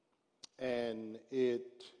and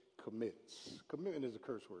it commits. Commitment is a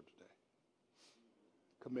curse word today.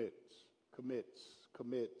 Commits.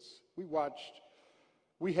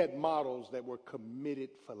 We had models that were committed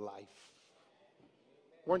for life.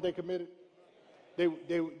 Weren't they committed?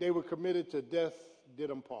 They were committed to death did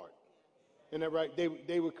them part. Isn't that right?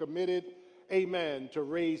 They were committed, amen, to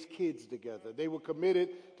raise kids together. They were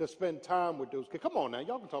committed to spend time with those kids. Come on now,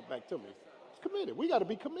 y'all can talk back to me. It's committed. We got to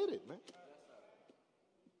be committed, man.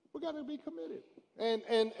 We got to be committed. And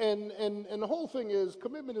the whole thing is,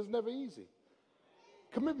 commitment is never easy.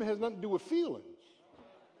 Commitment has nothing to do with feelings.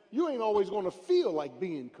 You ain't always going to feel like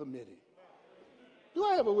being committed. Do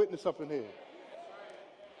I have a witness up in here?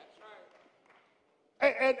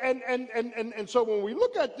 And so when we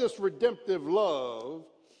look at this redemptive love,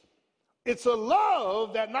 it's a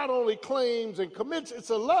love that not only claims and commits, it's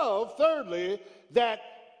a love, thirdly, that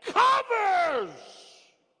covers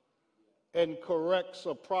and corrects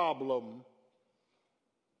a problem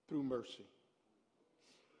through mercy.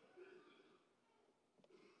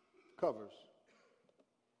 Covers.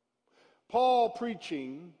 Paul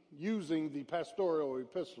preaching using the pastoral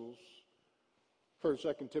epistles, 1st,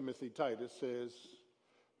 2nd Timothy, Titus, says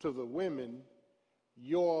to the women,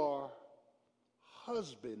 your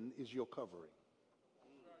husband is your covering.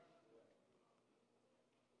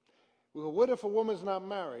 Well, what if a woman's not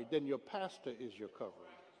married? Then your pastor is your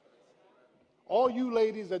covering. All you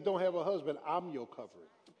ladies that don't have a husband, I'm your covering.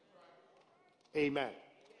 Amen.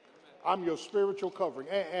 I'm your spiritual covering.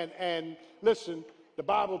 And listen, the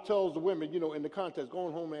Bible tells the women, in the context,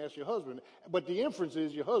 going home and ask your husband. But the inference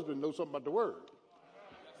is your husband knows something about the word.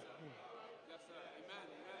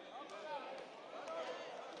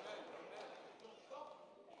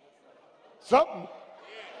 Something.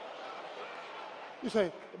 You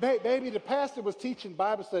say, baby, the pastor was teaching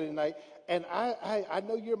Bible study tonight, and I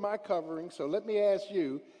know you're my covering, so let me ask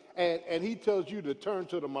you. And he tells you to turn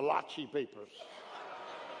to the Malachi papers.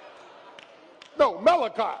 No,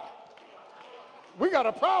 Malachi. We got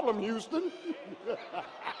a problem, Houston.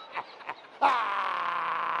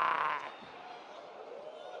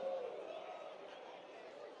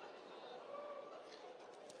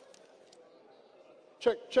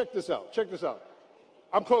 Check this out. Check this out.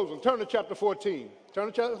 I'm closing. Turn to chapter 14. Turn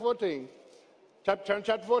to chapter 14. Turn to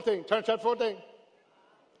chapter 14. Turn to chapter 14.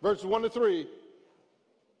 Verses 1 to 3.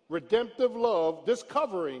 Redemptive love, this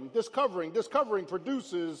covering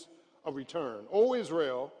produces a return. O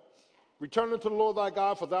Israel, return unto the Lord thy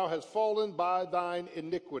God, for thou hast fallen by thine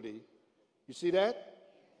iniquity. You see that?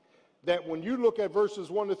 That when you look at verses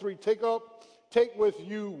 1 to 3, take with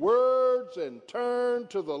you words and turn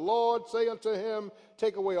to the Lord. Say unto him,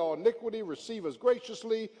 take away all iniquity, receive us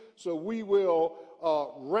graciously, so we will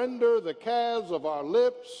render the calves of our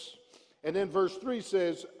lips. And then verse 3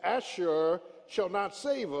 says, Asher shall not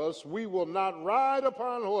save us. We will not ride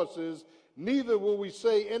upon horses, neither will we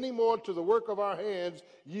say any more to the work of our hands,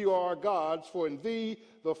 ye are our gods, for in thee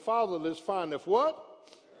the fatherless findeth what?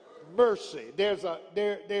 Mercy. There's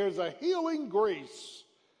a healing grace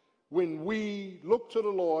when we look to the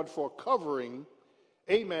Lord for covering,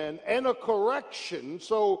 amen, and a correction.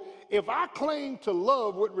 So if I claim to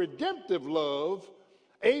love with redemptive love,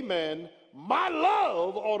 amen, my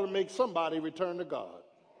love ought to make somebody return to God.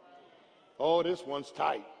 Oh, this one's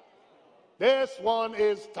tight. This one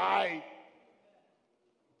is tight.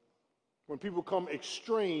 When people come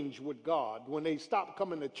estranged with God, when they stop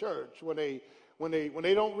coming to church, when they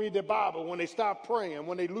don't read their Bible, when they stop praying,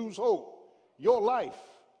 when they lose hope, your life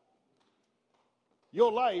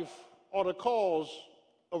are the cause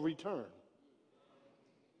of return.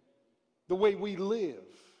 The way we live,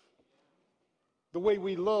 the way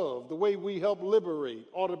we love, the way we help liberate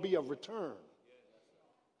ought to be a return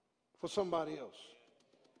for somebody else.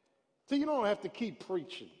 See, you don't have to keep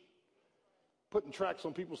preaching, putting tracts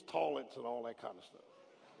on people's toilets and all that kind of stuff.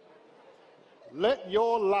 Let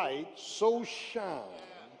your light so shine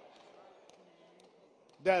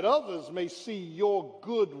that others may see your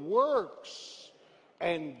good works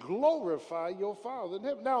and glorify your Father in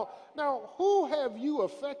heaven. Now, who have you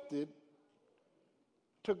affected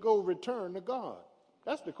to go return to God?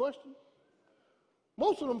 That's the question.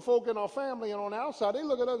 Most of them folk in our family and on the outside, they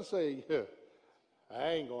look at us and say, yeah,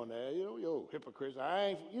 I ain't going there. Yo, hypocrites. I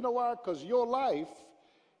ain't. You know why? Because your life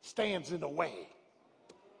stands in the way.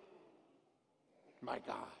 My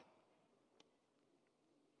God.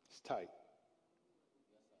 It's tight.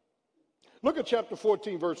 Look at chapter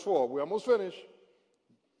 14, verse 4. We're almost finished.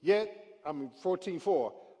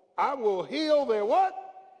 14:4. I will heal their what?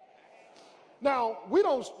 Now, we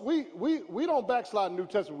don't backslide in the New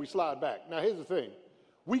Testament, we slide back. Now, here's the thing.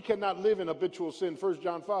 We cannot live in habitual sin. 1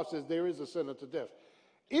 John 5 says there is a sin unto death.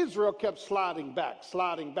 Israel kept sliding back,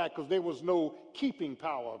 because there was no keeping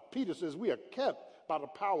power. Peter says we are kept by the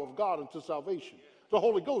power of God unto salvation. The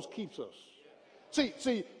Holy Ghost keeps us.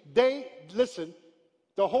 See,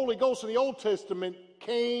 the Holy Ghost in the Old Testament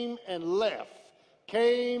came and left.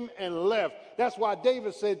 That's why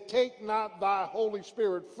David said, take not thy Holy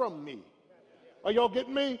Spirit from me. Are y'all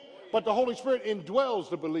getting me? But the Holy Spirit indwells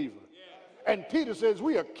the believer. And Peter says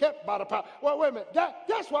we are kept by the power. Well, wait a minute.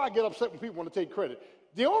 That's why I get upset when people want to take credit.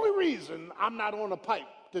 The only reason I'm not on a pipe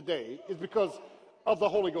today is because of the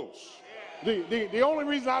Holy Ghost. The only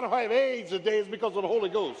reason I don't have AIDS today is because of the Holy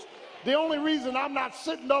Ghost. The only reason I'm not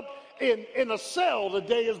sitting up in a cell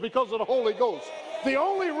today is because of the Holy Ghost. The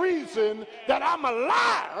only reason that I'm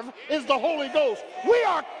alive is the Holy Ghost. We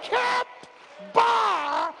are kept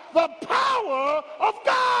by the power of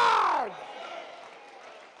God.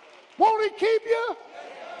 Won't he keep you?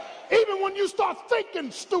 Even when you start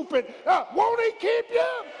thinking stupid, won't he keep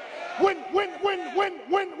you? When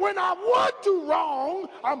I would do wrong,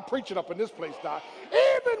 I'm preaching up in this place, Doc.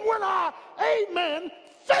 Even when I,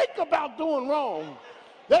 think about doing wrong,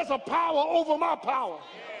 there's a power over my power.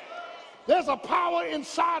 There's a power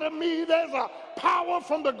inside of me. There's a power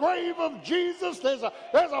from the grave of Jesus. There's a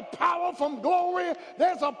power from glory.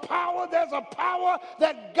 There's a power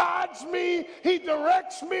that guides me. He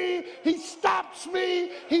directs me. He stops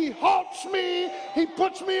me. He halts me. He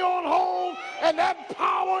puts me on hold. And that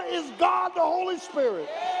power is God, the Holy Spirit.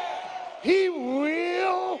 He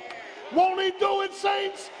will. Won't he do it,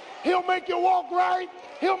 saints? He'll make you walk right.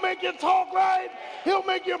 He'll make you talk right. He'll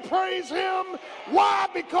make you praise him. Why?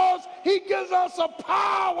 Because he gives us a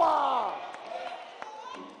power.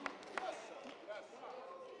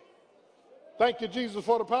 Thank you, Jesus,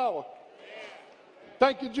 for the power.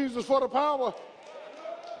 Thank you, Jesus, for the power.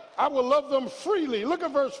 I will love them freely. Look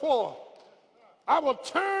at verse 4. I will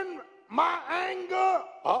turn my anger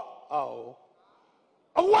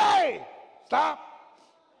away. Stop.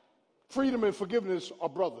 Freedom and forgiveness are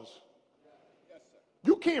brothers.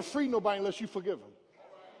 You can't free nobody unless you forgive them.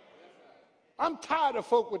 I'm tired of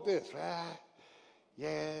folk with this. I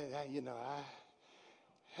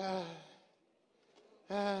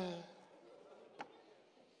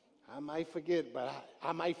might forget,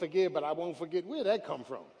 but I won't forget. Where'd that come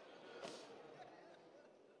from?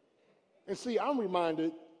 And see, I'm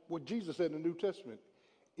reminded what Jesus said in the New Testament.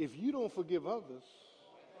 If you don't forgive others,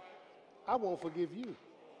 I won't forgive you.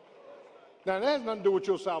 Now, that has nothing to do with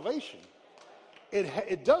your salvation.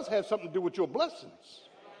 It does have something to do with your blessings.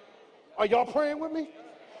 Are y'all praying with me?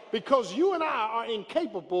 Because you and I are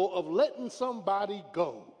incapable of letting somebody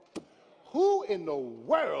go. Who in the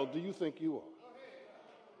world do you think you are?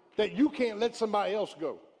 That you can't let somebody else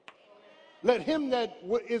go. Let him that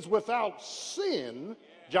is without sin,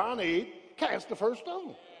 John 8, cast the first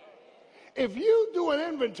stone. If you do an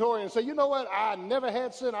inventory and say, you know what, I never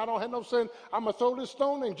had sin, I don't have no sin, I'm going to throw this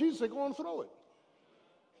stone, and Jesus said, go and throw it.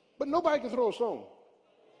 But nobody can throw a stone.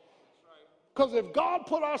 Because if God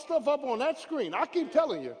put our stuff up on that screen, I keep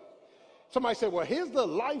telling you, somebody said, well, here's the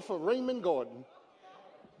life of Raymond Gordon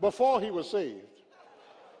before he was saved.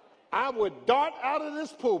 I would dart out of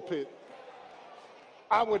this pulpit.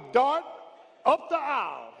 I would dart up the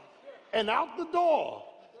aisle and out the door,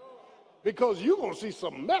 because you're going to see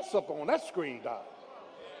some mess up on that screen, Doc.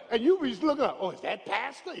 And you be looking up, oh, is that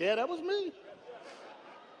pastor? Yeah, that was me.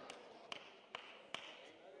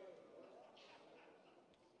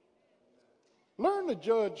 Learn to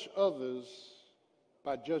judge others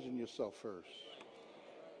by judging yourself first.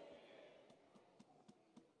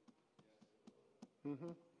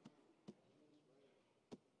 Mm-hmm.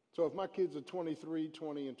 So if my kids are 23,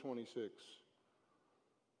 20, and 26,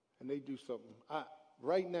 and they do something,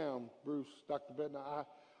 right now, Bruce, Dr. Bednar,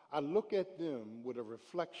 I look at them with a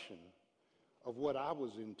reflection of what I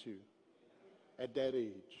was into at that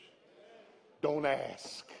age. Don't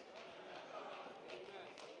ask.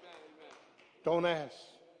 Don't ask.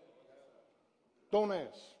 Don't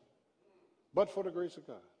ask. But for the grace of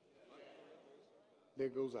God. There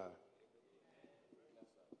goes I.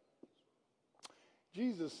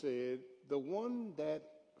 Jesus said, the one that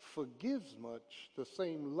forgives much, the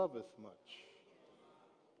same loveth much.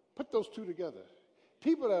 Put those two together.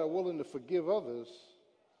 People that are willing to forgive others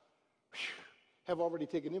have already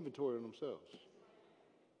taken inventory of themselves.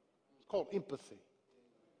 It's called empathy.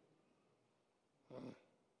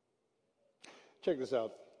 Check this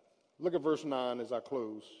out. Look at verse 9 as I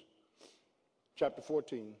close. Chapter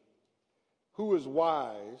 14. Who is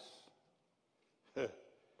wise?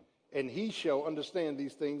 And he shall understand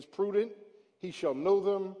these things. Prudent, he shall know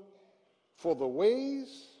them. For the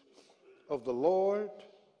ways of the Lord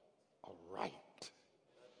are right,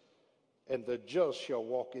 and the just shall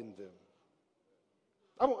walk in them.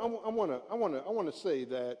 I want to say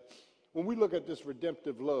that when we look at this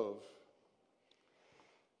redemptive love,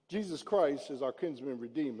 Jesus Christ is our kinsman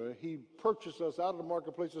redeemer. He purchased us out of the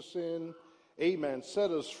marketplace of sin. Amen.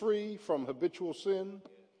 Set us free from habitual sin.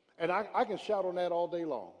 And I can shout on that all day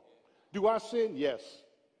long. Do I sin? Yes.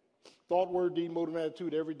 Thought, word, deed, motive, and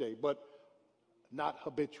attitude every day, but not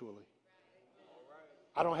habitually.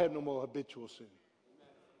 I don't have no more habitual sin.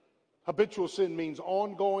 Habitual sin means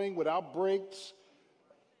ongoing, without breaks.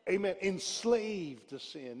 Amen. Enslaved to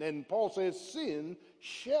sin. And Paul says, sin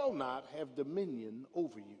shall not have dominion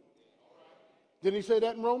over you. Didn't he say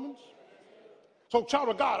that in Romans? So, child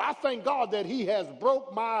of God, I thank God that he has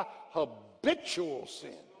broke my habitual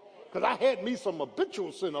sin. Because I had me some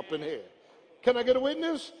habitual sin up in here. Can I get a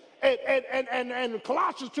witness? And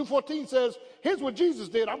Colossians 2:14 says, here's what Jesus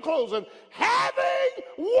did. I'm closing. Having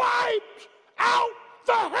wiped out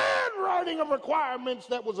the handwriting of requirements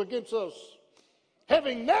that was against us,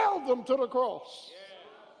 having nailed them to the cross.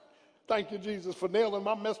 Thank you, Jesus, for nailing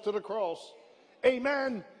my mess to the cross.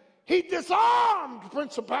 Amen. He disarmed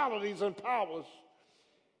principalities and powers.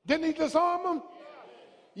 Didn't he disarm them?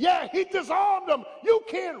 Yeah, he disarmed them. You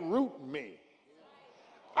can't root me.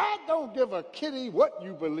 I don't give a kitty what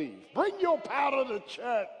you believe. Bring your powder to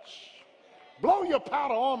church. Blow your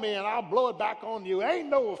powder on me and I'll blow it back on you. Ain't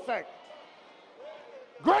no effect.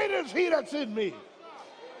 Greater is he that's in me.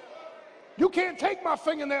 You can't take my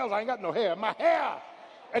fingernails, I ain't got no hair, my hair,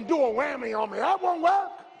 and do a whammy on me. That won't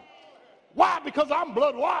work. Why? Because I'm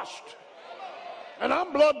blood washed. And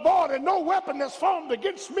I'm blood bought, and no weapon that's formed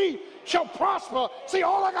against me shall prosper. See,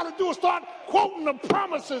 all I got to do is start quoting the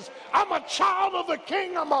promises. I'm a child of the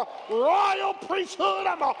King. I'm a royal priesthood.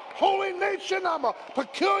 I'm a holy nation. I'm a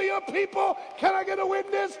peculiar people. Can I get a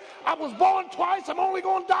witness? I was born twice. I'm only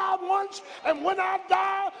going to die once. And when I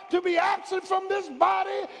die, to be absent from this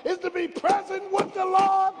body is to be present with the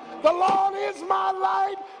Lord. The Lord is my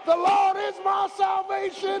light. The Lord is my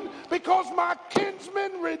salvation, because my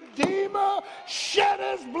kinsman redeemer shed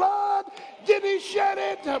his blood. Did he shed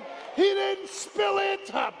it? He didn't spill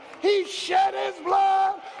it. He shed his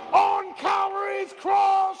blood on Calvary's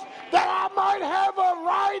cross that I might have a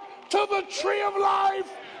right to the tree of life.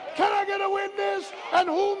 Can I get a witness? And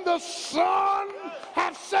whom the Son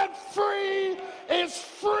hath set free is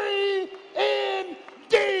free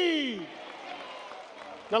indeed.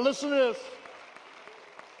 Now listen to this.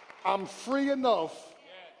 I'm free enough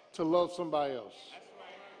to love somebody else.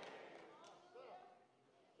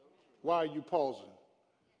 Why are you pausing?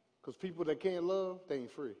 Because people that can't love, they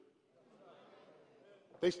ain't free.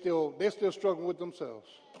 They're still struggling with themselves.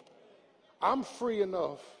 I'm free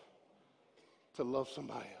enough to love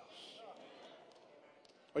somebody else.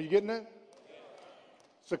 Are you getting that?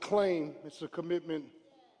 It's a claim. It's a commitment.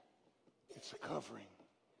 It's a covering.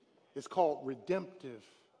 It's called redemptive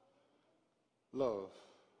love.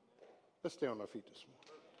 Let's stay on our feet this morning.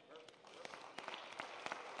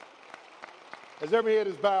 As every head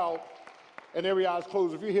is bowed and every eye is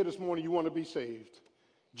closed, if you're here this morning, you want to be saved.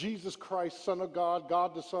 Jesus Christ, Son of God,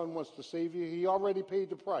 God the Son wants to save you. He already paid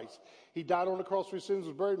the price. He died on the cross for your sins,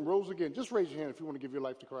 was buried, and rose again. Just raise your hand if you want to give your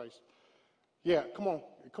life to Christ. Yeah, come on.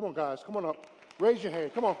 Come on, guys. Come on up. Raise your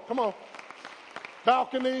hand. Come on. Come on.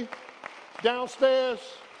 Balcony, downstairs.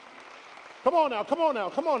 Come on now. Come on now.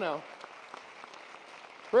 Come on now.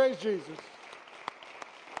 Praise Jesus.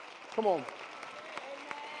 Come on.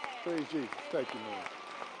 Praise Jesus. Thank you, man.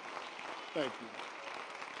 Thank you.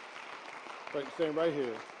 Right, stand right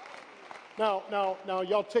here. Now,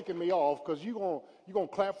 y'all ticking me off because you're gonna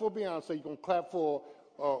clap for Beyonce. You're gonna clap for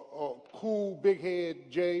Cool Big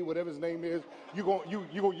Head Jay, whatever his name is. You're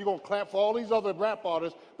gonna clap for all these other rap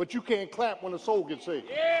artists, but you can't clap when a soul gets saved.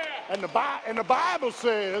 Yeah. And the Bible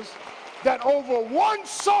says that over one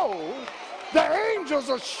soul, the angels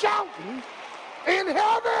are shouting in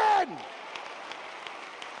heaven.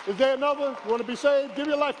 Is there another? You want to be saved? Give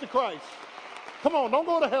your life to Christ. Come on, don't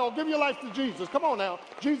go to hell. Give your life to Jesus. Come on now.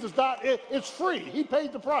 Jesus died. It's free. He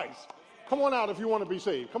paid the price. Come on out if you want to be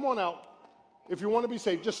saved. Come on out. If you want to be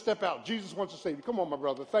saved, just step out. Jesus wants to save you. Come on, my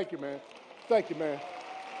brother. Thank you, man. Thank you, man.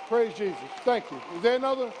 Praise Jesus. Thank you. Is there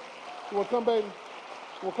another? You want to come, baby?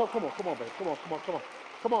 Well, come on, baby. Come on.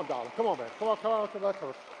 Come on, darling. Come on, baby. Come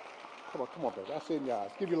on, baby. I see in your eyes.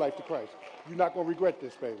 Give your life to Christ. You're not going to regret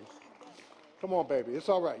this, baby. Come on, baby. It's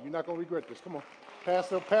all right. You're not going to regret this. Come on.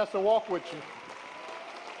 Pastor walk with you.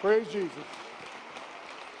 Praise Jesus.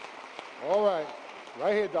 All right.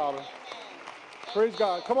 Right here, darling. Praise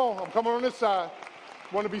God. Come on. I'm coming on this side.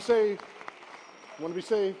 Want to be saved? Want to be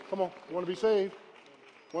saved? Come on. Want to be saved?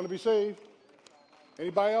 Want to be saved?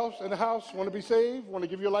 Anybody else in the house want to be saved? Want to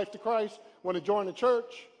give your life to Christ? Want to join the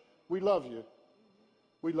church? We love you.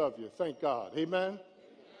 We love you. Thank God. Amen.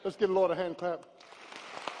 Let's give the Lord a hand clap.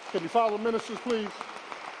 Can you follow ministers, please?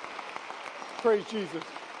 Praise Jesus.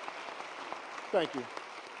 Thank you.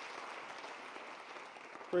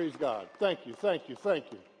 Praise God. Thank you.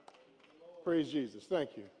 Praise Jesus.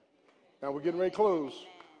 Thank you. Now we're getting ready to close.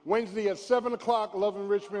 Wednesday at 7 o'clock, Love in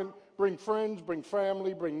Richmond. Bring friends, bring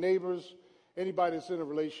family, bring neighbors, anybody that's in a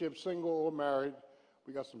relationship, single or married.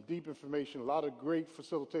 We got some deep information, a lot of great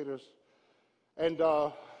facilitators. And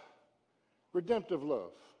redemptive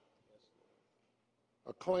love.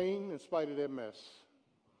 A claim in spite of their mess.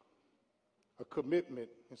 A commitment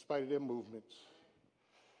in spite of their movements.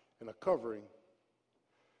 And a covering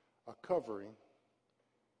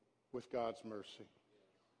with God's mercy.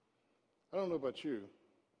 I don't know about you.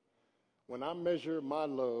 When I measure my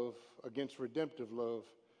love against redemptive love,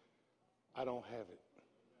 I don't have it.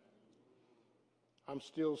 I'm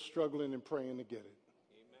still struggling and praying to get it.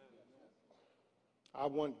 I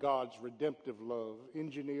want God's redemptive love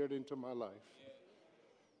engineered into my life,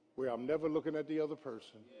 where I'm never looking at the other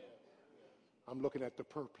person. I'm looking at the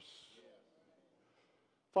purpose.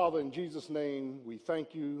 Father, in Jesus' name, we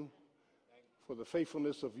thank you for the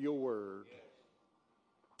faithfulness of your word.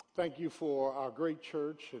 Thank you for our great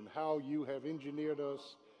church and how you have engineered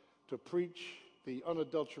us to preach the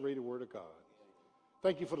unadulterated word of God.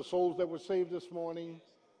 Thank you for the souls that were saved this morning.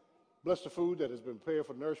 Bless the food that has been prepared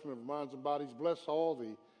for nourishment of minds and bodies. Bless all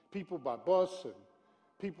the people by bus and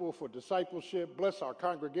people for discipleship. Bless our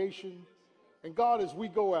congregation. And God, as we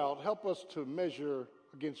go out, help us to measure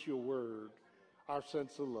against your word our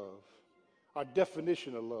sense of love, our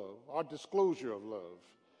definition of love, our disclosure of love,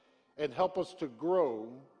 and help us to grow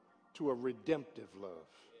to a redemptive love.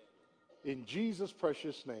 In Jesus'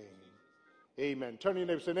 precious name, amen. Turn to your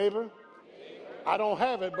neighbor and say, neighbor, I don't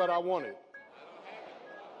have it, but I want it.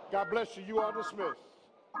 God bless you. You are dismissed.